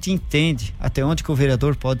 Agora a gente entende até onde que o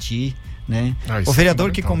vereador pode ir, né? O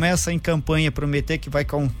vereador que começa em campanha a prometer que vai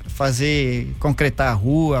concretar a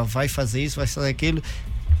rua, vai fazer isso, vai fazer aquilo.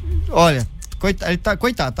 Olha,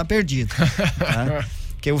 coitado, tá perdido. Tá?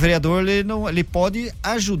 Porque o vereador ele pode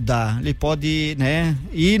ajudar, ele pode, né,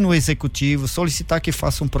 ir no executivo, solicitar que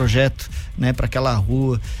faça um projeto, né, para aquela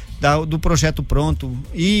rua, do projeto pronto,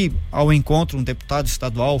 ir ao encontro um deputado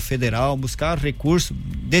estadual, federal, buscar recurso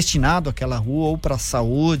destinado àquela rua, ou para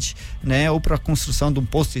saúde, né, ou para a construção de um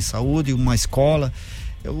posto de saúde, uma escola.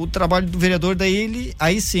 O trabalho do vereador daí,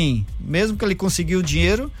 aí sim, mesmo que ele conseguiu o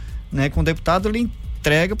dinheiro, né, com o deputado, ele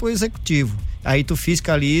entrega para o executivo. Aí tu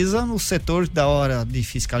fiscaliza no setor da hora de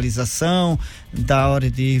fiscalização, da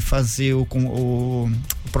hora de fazer o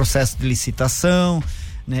processo de licitação,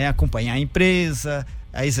 né, acompanhar a empresa,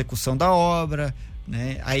 a execução da obra,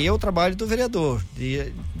 né? Aí é o trabalho do vereador,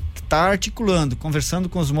 de estar articulando, conversando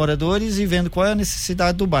com os moradores e vendo qual é a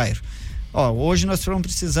necessidade do bairro. Hoje nós estamos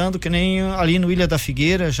precisando, que nem ali no Ilha da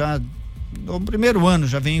Figueira, já no primeiro ano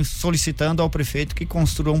já vem solicitando ao prefeito que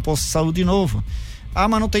construa um posto de saúde novo.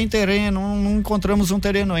 Mas não tem terreno, não encontramos um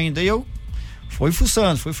terreno ainda. E eu fui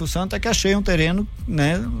fuçando até que achei um terreno,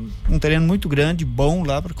 né? Um terreno muito grande, bom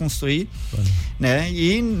lá para construir, né?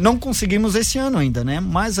 E não conseguimos esse ano ainda, né?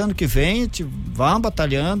 Mas ano que vem a gente vai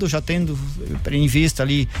batalhando, já tendo em vista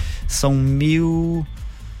ali, são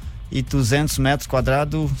 1.200 metros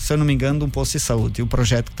quadrados, se eu não me engano, de um posto de saúde. E o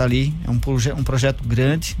projeto que está ali é um projeto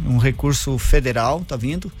grande, um recurso federal, tá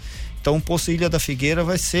vindo. Então o posto Ilha da Figueira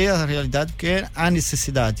vai ser a realidade, porque é a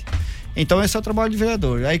necessidade. Então esse é o trabalho do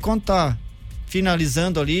vereador. Aí quando tá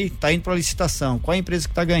finalizando ali, tá indo para licitação, qual a empresa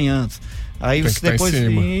que tá ganhando? Aí você depois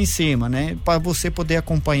em cima, né? Para você poder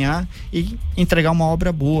acompanhar e entregar uma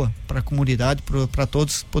obra boa para a comunidade, para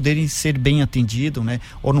todos poderem ser bem atendidos, né?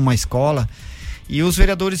 Ou numa escola. E os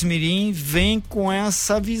vereadores mirim vêm com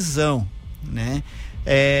essa visão, né?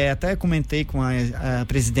 Até comentei com a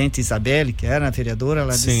presidente Isabelle, que era a vereadora,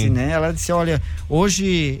 ela disse, né? Ela disse, olha,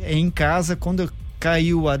 hoje em casa, quando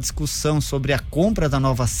caiu a discussão sobre a compra da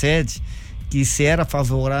nova sede, que se era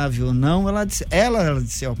favorável ou não, ela disse,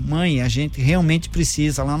 mãe, a gente realmente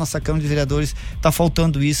precisa, lá na nossa Câmara de Vereadores tá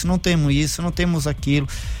faltando isso, não temos aquilo.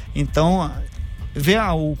 Então, vê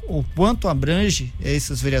o quanto abrange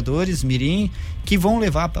esses vereadores mirim, que vão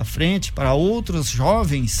levar para frente para outros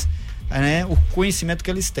jovens, né, o conhecimento que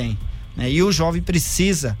eles têm, né? E o jovem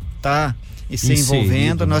precisa se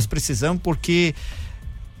envolvendo, nós precisamos, porque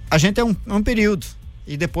a gente é um período,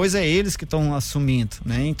 e depois é eles que estão assumindo,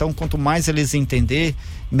 né? Então, quanto mais eles entender,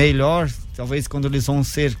 melhor, talvez quando eles vão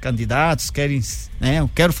ser candidatos, querem, né? Eu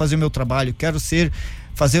quero fazer o meu trabalho, quero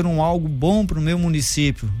fazer algo bom para o meu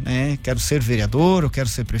município, né? Quero ser vereador, eu quero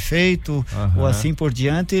ser prefeito, ou assim por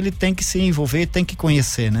diante. Ele tem que se envolver, tem que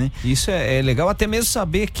conhecer, né? Isso é legal, até mesmo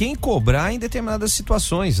saber quem cobrar em determinadas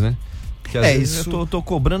situações, né? Que às vezes eu tô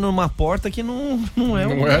cobrando numa porta que não é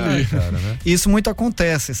ali, cara, né? Isso muito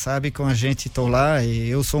acontece, sabe? Com a gente, tô lá, e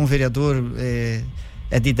eu sou um vereador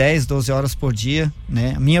de 10, 12 horas por dia,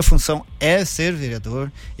 né? A minha função é ser vereador,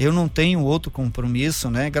 eu não tenho outro compromisso,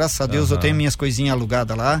 né? Graças a Deus eu tenho minhas coisinhas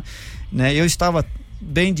alugadas lá, né? Eu estava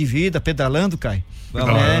bem de vida, pedalando, Caio.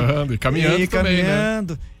 Pedalando, e caminhando também, né?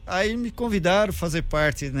 Aí me convidaram a fazer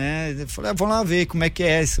parte, né? Eu falei, vamos lá ver como é que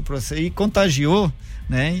é esse processo. E contagiou,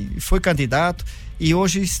 né? E foi candidato. E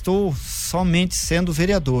hoje estou somente sendo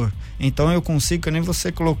vereador. Então eu consigo, que nem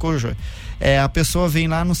você colocou, João. A pessoa vem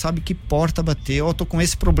lá, não sabe que porta bater. Eu tô com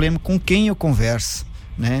esse problema, com quem eu converso,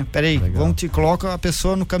 né? Peraí, coloca a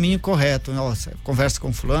pessoa no caminho correto. Nossa, conversa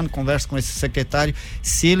com fulano, conversa com esse secretário.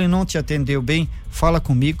 Se ele não te atendeu bem, fala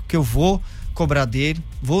comigo que eu vou cobrar dele,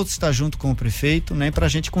 vou estar junto com o prefeito, né? Pra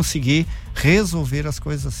gente conseguir resolver as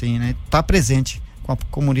coisas assim, né? Tá presente com a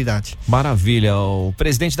comunidade. Maravilha. O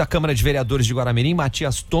presidente da Câmara de Vereadores de Guaramirim,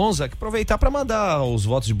 Matias Tomczak, aproveitar para mandar os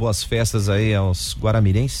votos de boas festas aí aos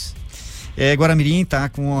guaramirenses. Guaramirim tá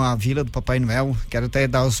com a Vila do Papai Noel. Quero até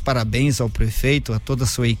dar os parabéns ao prefeito, a toda a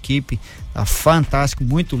sua equipe. Tá fantástico,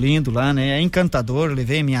 muito lindo lá, né? É encantador.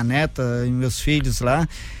 Levei minha neta e meus filhos lá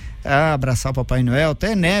a abraçar o Papai Noel.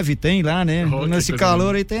 Até neve tem lá, né? Nesse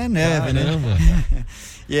calor aí tem neve, né?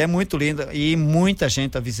 E é muito lindo. E muita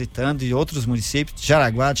gente tá visitando de outros municípios, de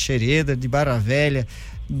Jaraguá, de Xereda, de Barra Velha,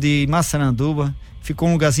 de Massaranduba. Ficou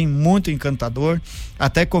um lugarzinho muito encantador.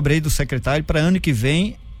 Até cobrei do secretário para ano que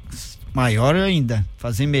vem maior ainda,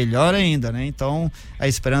 fazer melhor ainda, né? Então a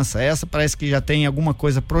esperança é essa. Parece que já tem alguma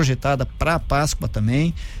coisa projetada para Páscoa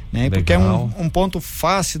também, né? Legal. Porque é um ponto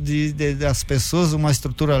fácil das pessoas, uma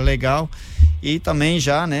estrutura legal. E também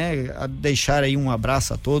já, né, deixar aí um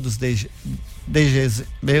abraço a todos.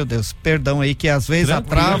 Meu Deus, perdão aí que às vezes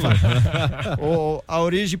trava a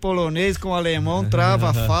origem polonês com o alemão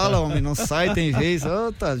trava a fala, homem, não sai, tem vez,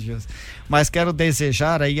 mas quero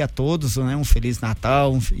desejar aí a todos, né, um Feliz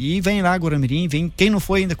Natal, e vem lá Guaramirim, quem não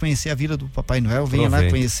foi ainda conhecer a Vila do Papai Noel, venha lá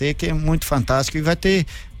conhecer, que é muito fantástico, e vai ter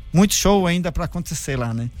muito show ainda para acontecer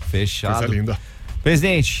lá, né? Fechado. Coisa linda.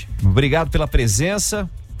 Presidente, obrigado pela presença,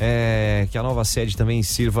 que a nova sede também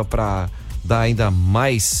sirva para dar ainda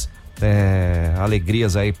mais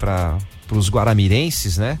alegrias aí para os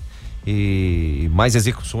guaramirenses, né? E mais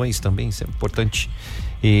execuções também, isso é importante.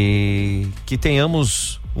 E que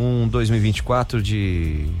tenhamos um 2024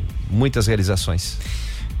 de muitas realizações.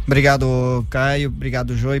 Obrigado, Caio,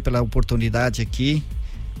 obrigado, Joey, pela oportunidade aqui.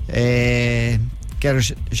 Quero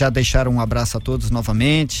já deixar um abraço a todos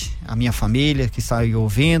novamente, a minha família que está aí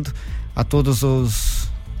ouvindo, a todos os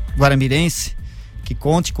guaramirenses, que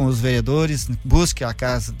conte com os vereadores, busque a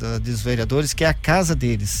casa dos vereadores, que é a casa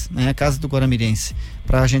deles, né? A casa do guaramirense,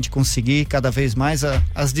 para a gente conseguir cada vez mais a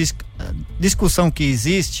discussão que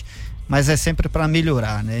existe, mas é sempre para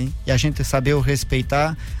melhorar, né? E a gente saber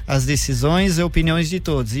respeitar as decisões e opiniões de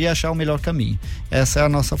todos e achar o melhor caminho. Essa é a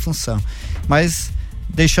nossa função. Mas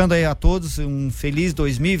deixando aí a todos um feliz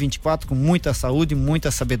 2024 com muita saúde, muita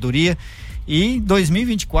sabedoria. E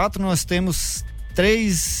 2024 nós temos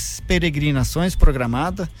 3 peregrinações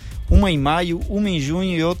programadas, uma em maio, uma em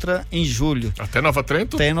junho e outra em julho. Até Nova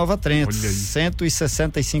Trento? Até Nova Trento,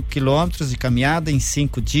 165 quilômetros de caminhada em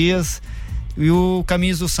 5 dias, e o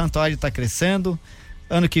Caminhos do Santuário está crescendo.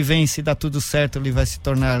 Ano que vem, se dá tudo certo, ele vai se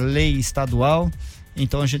tornar lei estadual,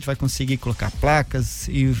 então a gente vai conseguir colocar placas,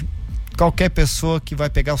 e qualquer pessoa que vai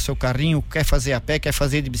pegar o seu carrinho, quer fazer a pé, quer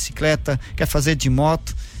fazer de bicicleta, quer fazer de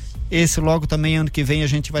moto, esse logo também ano que vem a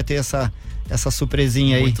gente vai ter essa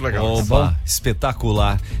surpresinha aí. Muito legal. Oba,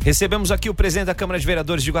 espetacular. Recebemos aqui o presidente da Câmara de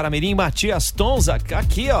Vereadores de Guaramirim, Matias Tomczak,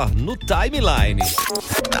 aqui ó, no Timeline.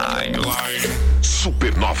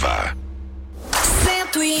 Supernova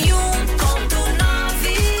 101.9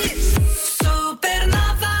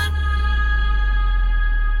 Supernova.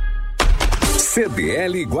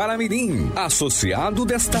 CDL Guaramirim, associado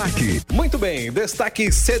Destaque. Muito bem, Destaque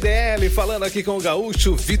CDL, falando aqui com o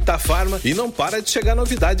gaúcho Vita Farma, e não para de chegar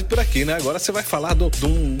novidade por aqui, né? Agora você vai falar de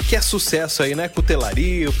um que é sucesso aí, né?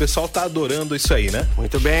 Cutelaria, o pessoal tá adorando isso aí, né?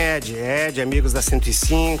 Muito bem, Ed, amigos da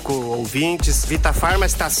 105, ouvintes, Vita Farma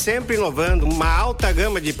está sempre inovando, uma alta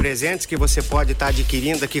gama de presentes que você pode estar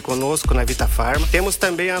adquirindo aqui conosco na Vita Farma. Temos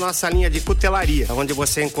também a nossa linha de cutelaria, onde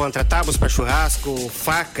você encontra tábuas para churrasco,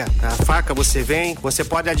 faca, a faca você você vem, você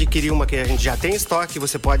pode adquirir uma que a gente já tem em estoque,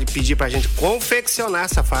 você pode pedir pra gente confeccionar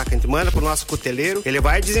essa faca. A gente manda pro nosso cuteleiro, ele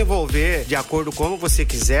vai desenvolver de acordo com como você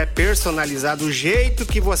quiser, personalizar do jeito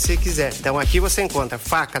que você quiser. Então aqui você encontra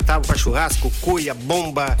faca, tábua para churrasco, cuia,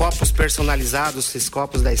 bomba, copos personalizados, esses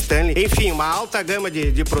copos da Stanley. Enfim, uma alta gama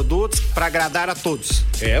de produtos para agradar a todos.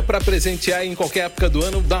 Para presentear em qualquer época do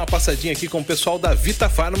ano, dá uma passadinha aqui com o pessoal da Vita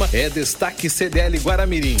Farma. Destaque CDL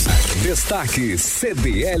Guaramirim. Destaque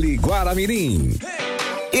CDL Guaramirim.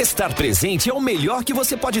 Estar presente é o melhor que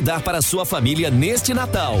você pode dar para a sua família neste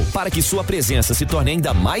Natal. Para que sua presença se torne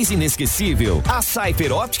ainda mais inesquecível, a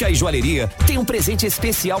Cypher Óptica e Joalheria tem um presente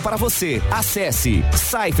especial para você. Acesse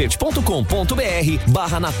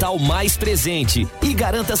cyphert.com.br/Natal Mais Presente e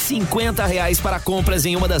garanta R$50 para compras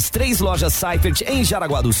em uma das 3 lojas Cyphert em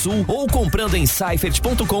Jaraguá do Sul ou comprando em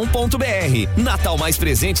cyphert.com.br. Natal Mais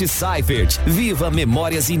Presente Cyphert. Viva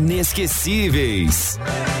memórias inesquecíveis.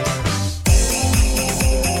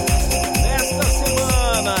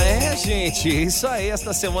 Gente, isso aí,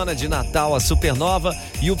 esta semana de Natal, a Supernova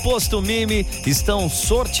e o Posto Mimi estão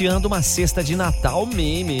sorteando uma cesta de Natal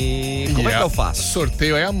Mimi. Como é que eu faço? O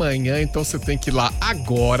sorteio é amanhã, então você tem que ir lá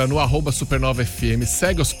agora no @SupernovaFM,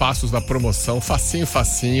 segue os passos da promoção,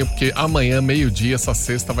 facinho, porque amanhã, meio-dia, essa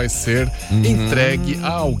cesta vai ser entregue a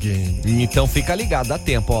alguém. Então fica ligado, dá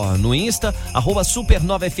tempo, ó, no Insta,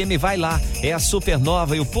 @SupernovaFM, vai lá, é a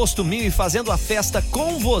Supernova e o Posto Mimi fazendo a festa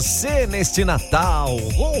com você neste Natal.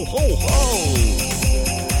 Ho, ho, ho!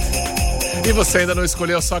 E você ainda não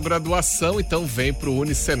escolheu a sua graduação, então vem pro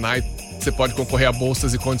Unisenai. Você pode concorrer a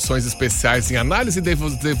bolsas e condições especiais em análise e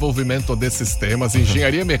desenvolvimento de sistemas,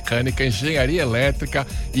 engenharia mecânica, engenharia elétrica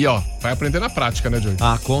e vai aprender na prática, né, Joey?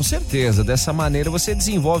 Ah, com certeza. Dessa maneira você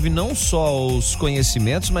desenvolve não só os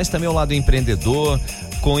conhecimentos, mas também o lado empreendedor.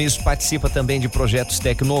 Com isso participa também de projetos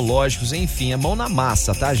tecnológicos, enfim, é mão na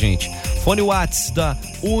massa, tá, gente? Fone WhatsApp da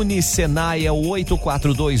Unisenai é o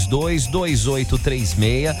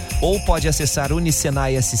 8422-2836 ou pode acessar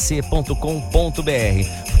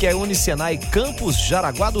unisenaisc.com.br, porque é Unisenai Campus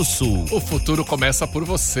Jaraguá do Sul. O futuro começa por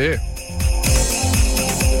você.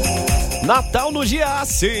 Natal no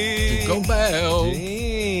Giasse. Jingle Bell.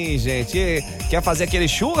 Sim, gente. Quer fazer aquele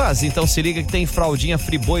churras? Então se liga que tem fraldinha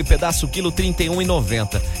Friboi, pedaço quilo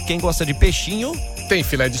R$31,90. Quem gosta de peixinho? Tem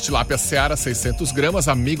filé de tilápia Seara 600 gramas,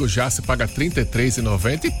 amigo já se paga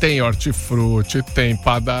R$33,90 e tem hortifruti, tem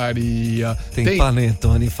padaria, tem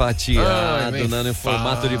panetone fatiado, em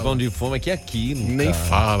formato de pão de forma que aqui, nem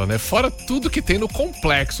fala, né? Fora tudo que tem no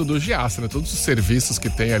complexo do Giasse, né? Todos os serviços que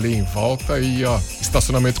tem ali em volta e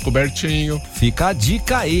estacionamento cobertinho. Fica a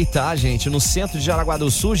dica aí, tá, gente? No centro de Jaraguá do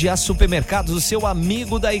Sul, Giasse Supermercados, o seu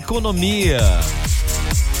amigo da economia.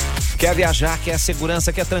 Quer viajar, quer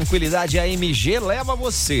segurança, quer tranquilidade? A MG leva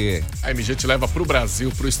você. A MG te leva pro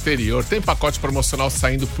Brasil, pro exterior. Tem pacote promocional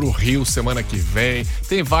saindo pro Rio semana que vem.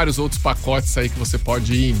 Tem vários outros pacotes aí que você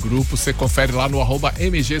pode ir em grupo. Você confere lá no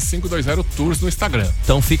 @MG520Tours no Instagram.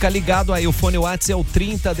 Então fica ligado aí. O fone WhatsApp é o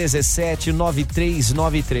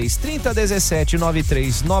 3017-9393.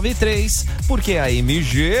 3017-9393. Porque a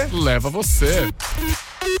MG leva você.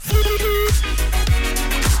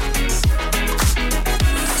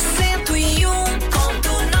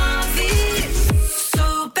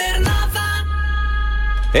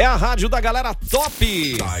 É a rádio da galera top.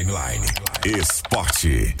 Timeline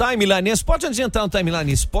Esporte. Timeline Esporte. Antes de entrar no Timeline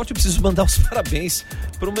Esporte, eu preciso mandar os parabéns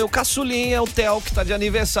pro meu caçulinha, o Theo, que tá de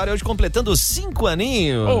aniversário hoje, completando 5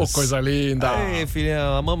 aninhos. Oh, coisa linda. Ei,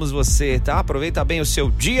 filhão, amamos você, tá? Aproveita bem o seu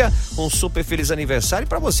dia, um super feliz aniversário. E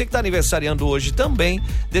pra você que tá aniversariando hoje também,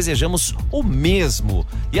 desejamos o mesmo.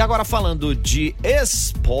 E agora falando de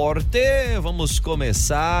esporte, vamos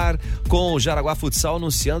começar com o Jaraguá Futsal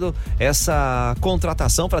anunciando essa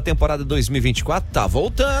contratação para a temporada 2024. Tá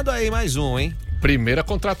voltando aí mais um, hein? Primeira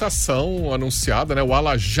contratação anunciada, né? O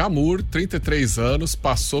Ala Jamur, 33 anos,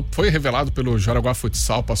 foi revelado pelo Jaraguá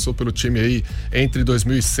Futsal, passou pelo time aí entre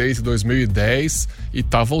 2006 e 2010 e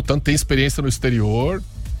tá voltando, tem experiência no exterior.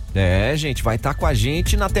 É, gente, vai estar com a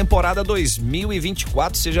gente na temporada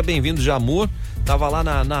 2024. Seja bem-vindo, Jamur. Tava lá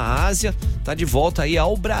na Ásia, tá de volta aí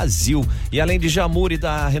ao Brasil. E além de Jamur e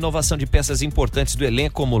da renovação de peças importantes do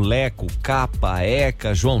elenco, como Leco, Capa,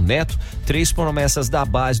 Eca, João Neto, 3 promessas da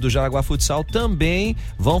base do Jaraguá Futsal também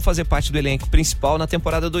vão fazer parte do elenco principal na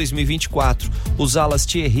temporada 2024. Os alas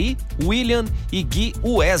Thierry, William e Gui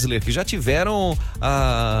Wessler, que já tiveram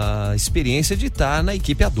a experiência de estar na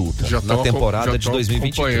equipe adulta na temporada de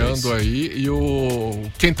 2023. Acompanhando aí, e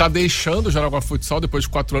quem tá deixando o Jaraguá Futsal depois de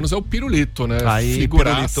 4 anos é o Pirulito, né? Aí,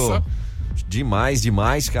 figuraça. Pirulito.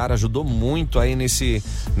 Demais, cara, ajudou muito aí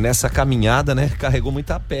nessa caminhada, né? Carregou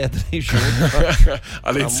muita pedra aí junto.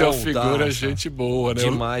 Além de ser uma figura, gente boa, né?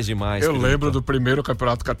 Demais. Eu lembro do primeiro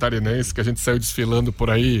campeonato catarinense que a gente saiu desfilando por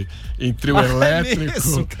aí em trio elétrico.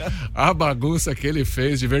 Mesmo, a bagunça que ele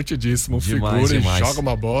fez, divertidíssimo. Demais. E joga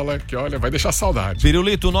uma bola que, olha, vai deixar saudade.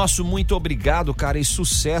 Pirulito, nosso muito obrigado, cara, e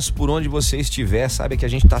sucesso por onde você estiver. Sabe que a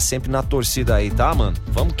gente tá sempre na torcida aí, tá, mano?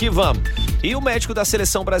 Vamos que vamos. E o médico da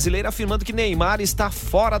seleção brasileira afirmando que Neymar está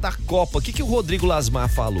fora da Copa. O que o Rodrigo Lasmar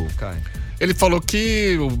falou, Caio? Ele falou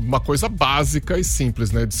que uma coisa básica e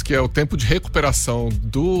simples, né? Diz que é o tempo de recuperação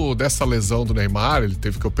dessa lesão do Neymar. Ele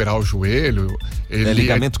teve que operar o joelho.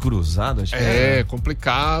 Ligamento cruzado, acho que é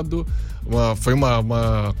complicado. Foi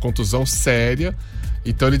uma contusão séria.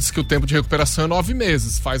 Então ele disse que o tempo de recuperação é 9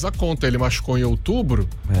 meses. Faz a conta. Ele machucou em outubro,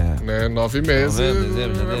 né? 9 meses.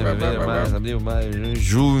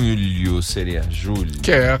 Julho seria. Julho.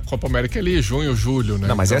 Que é a Copa América ali, junho, julho, né?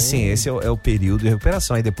 Não, mas então... é assim, esse é o período de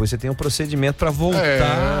recuperação. Aí depois você tem um procedimento para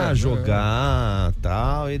voltar a jogar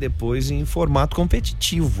tal, e depois em formato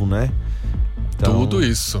competitivo, né? Então, tudo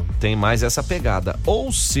isso. Tem mais essa pegada.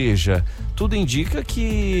 Ou seja, tudo indica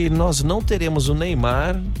que nós não teremos o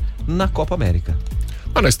Neymar na Copa América.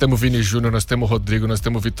 Nós temos o Vini Júnior, nós temos o Rodrigo, nós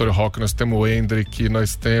temos o Vitor Roque, nós temos o Hendrick,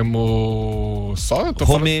 nós temos...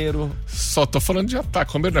 Romero. Só tô falando de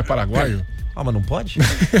ataque. Romero não é paraguaio? Mas não pode?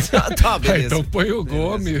 Beleza. Então põe o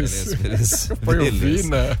Gomes. Beleza. Põe o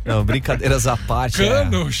Vina. Não, brincadeiras à parte.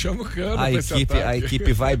 Chama o Cano. A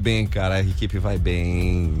equipe vai bem, cara. A equipe vai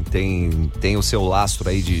bem. Tem o seu lastro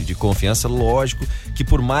aí de confiança. Lógico que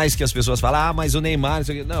por mais que as pessoas falem, mas o Neymar...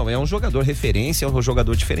 Não, é um jogador referência, é um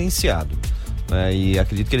jogador diferenciado. E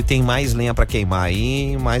acredito que ele tem mais lenha para queimar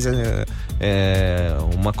aí, mais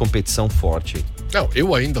uma competição forte aí. Não,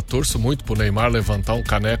 eu ainda torço muito pro Neymar levantar um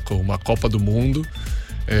caneco, uma Copa do Mundo.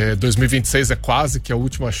 2026 é quase que a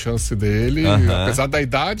última chance dele. Apesar da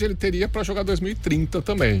idade, ele teria para jogar 2030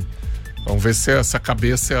 também. Vamos ver se essa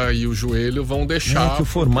cabeça e o joelho vão deixar. É que o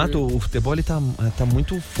formato, o futebol ele tá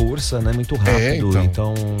muito força, né? Muito rápido.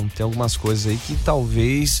 Então tem algumas coisas aí que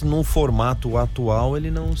talvez no formato atual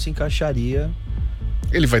ele não se encaixaria.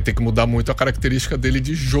 Ele vai ter que mudar muito a característica dele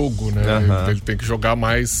de jogo, né? Ele tem que jogar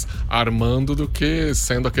mais armando do que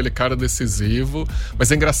sendo aquele cara decisivo.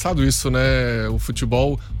 Mas é engraçado isso, né? O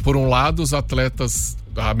futebol, por um lado, os atletas,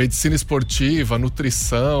 a medicina esportiva, a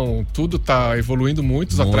nutrição, tudo tá evoluindo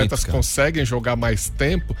muito. Os atletas conseguem jogar mais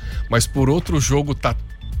tempo, mas por outro, o jogo tá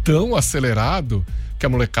tão acelerado que a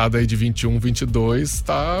molecada aí de 21, 22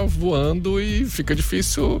 tá voando e fica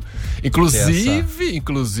difícil.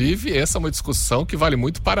 Inclusive, essa é uma discussão que vale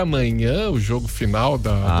muito para amanhã, o jogo final do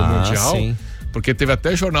Mundial. Sim. Porque teve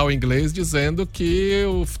até jornal inglês dizendo que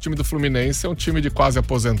o time do Fluminense é um time de quase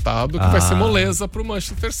aposentado que vai ser moleza pro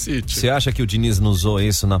Manchester City. Você acha que o Diniz não usou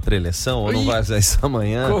isso na pré-eleição ou não vai usar isso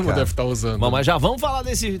amanhã? Como deve estar usando? Mas já vamos falar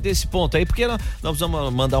desse ponto aí, porque nós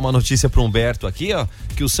precisamos mandar uma notícia pro Humberto aqui, ó,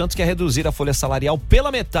 que o Santos quer reduzir a folha salarial pela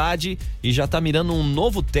metade e já tá mirando um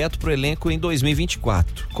novo teto pro elenco em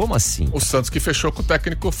 2024. Como assim? O Santos que fechou com o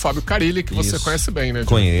técnico Fábio Carille, que você conhece bem, né,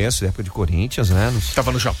 Diogo? Conheço, época de Corinthians, né?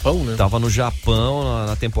 Tava no Japão, né? Tava no Japão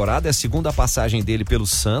na temporada, é a segunda passagem dele pelo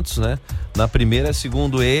Santos, né? Na primeira,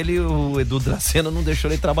 segundo ele, o Edu Dracena não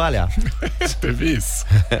deixou ele trabalhar. Teve isso.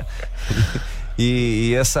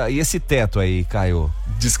 E esse teto aí, Caio?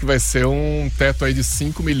 Diz que vai ser um teto aí de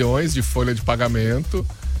 5 milhões de folha de pagamento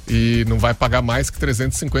e não vai pagar mais que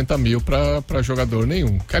 350 mil pra jogador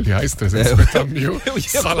nenhum. Que, aliás, 350 mil,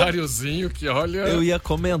 saláriozinho que, olha... Eu ia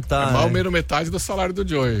comentar. É mal menos metade do salário do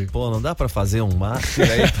Joey. Pô, não dá pra fazer um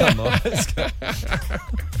master aí pra nós, cara.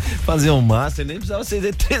 Fazer um master, nem precisava ser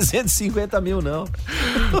de 350 mil, não.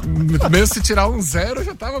 Mesmo se tirar um zero,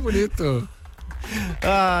 já tava bonito.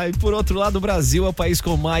 E por outro lado, o Brasil é o país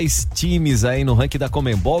com mais times aí no ranking da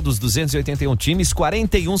Conmebol. Dos 281 times,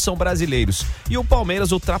 41 são brasileiros. E o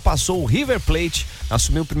Palmeiras ultrapassou o River Plate,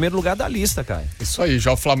 assumiu o primeiro lugar da lista, cara. Isso aí,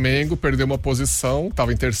 já o Flamengo perdeu uma posição,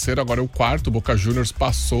 tava em terceiro, agora é o quarto, o Boca Juniors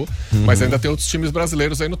passou, mas ainda tem outros times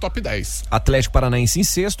brasileiros aí no top 10. Atlético Paranaense em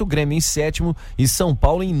sexto, Grêmio em sétimo e São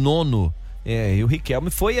Paulo em nono. E o Riquelme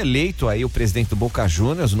foi eleito aí o presidente do Boca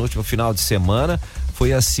Juniors no último final de semana.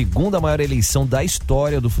 Foi a segunda maior eleição da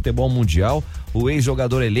história do futebol mundial. O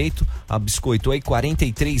ex-jogador eleito biscoitou aí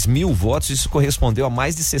 43 mil votos. Isso correspondeu a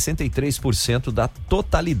mais de 63% da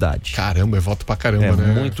totalidade. Caramba, é voto pra caramba,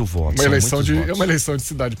 né? Muito voto. É uma eleição de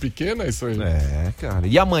cidade pequena, isso aí. Cara.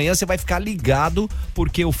 E amanhã você vai ficar ligado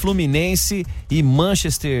porque o Fluminense e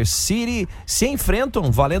Manchester City se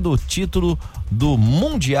enfrentam valendo o título do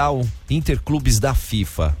Mundial Interclubes da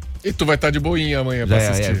FIFA. E tu vai estar de boinha amanhã pra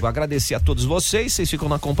assistir. Vou agradecer a todos vocês ficam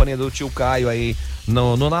na companhia do tio Caio aí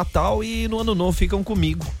no Natal e no Ano Novo ficam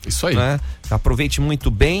comigo. Isso aí. Né? Aproveite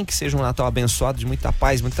muito bem, que seja um Natal abençoado, de muita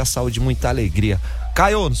paz, muita saúde, muita alegria.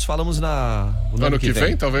 Caio, nos falamos no ano que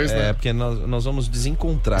vem, talvez, né? Porque nós vamos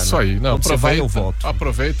desencontrar. Isso aí, não, quando você vai, eu volto.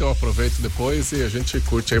 Aproveita, eu aproveito depois e a gente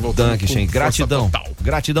curte aí voltando. Gratidão.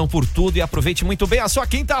 Gratidão por tudo e aproveite muito bem a sua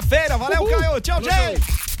quinta-feira. Valeu, Caio. Tchau,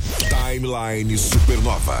 gente. Timeline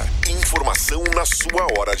Supernova. Informação na sua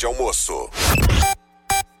hora de almoço.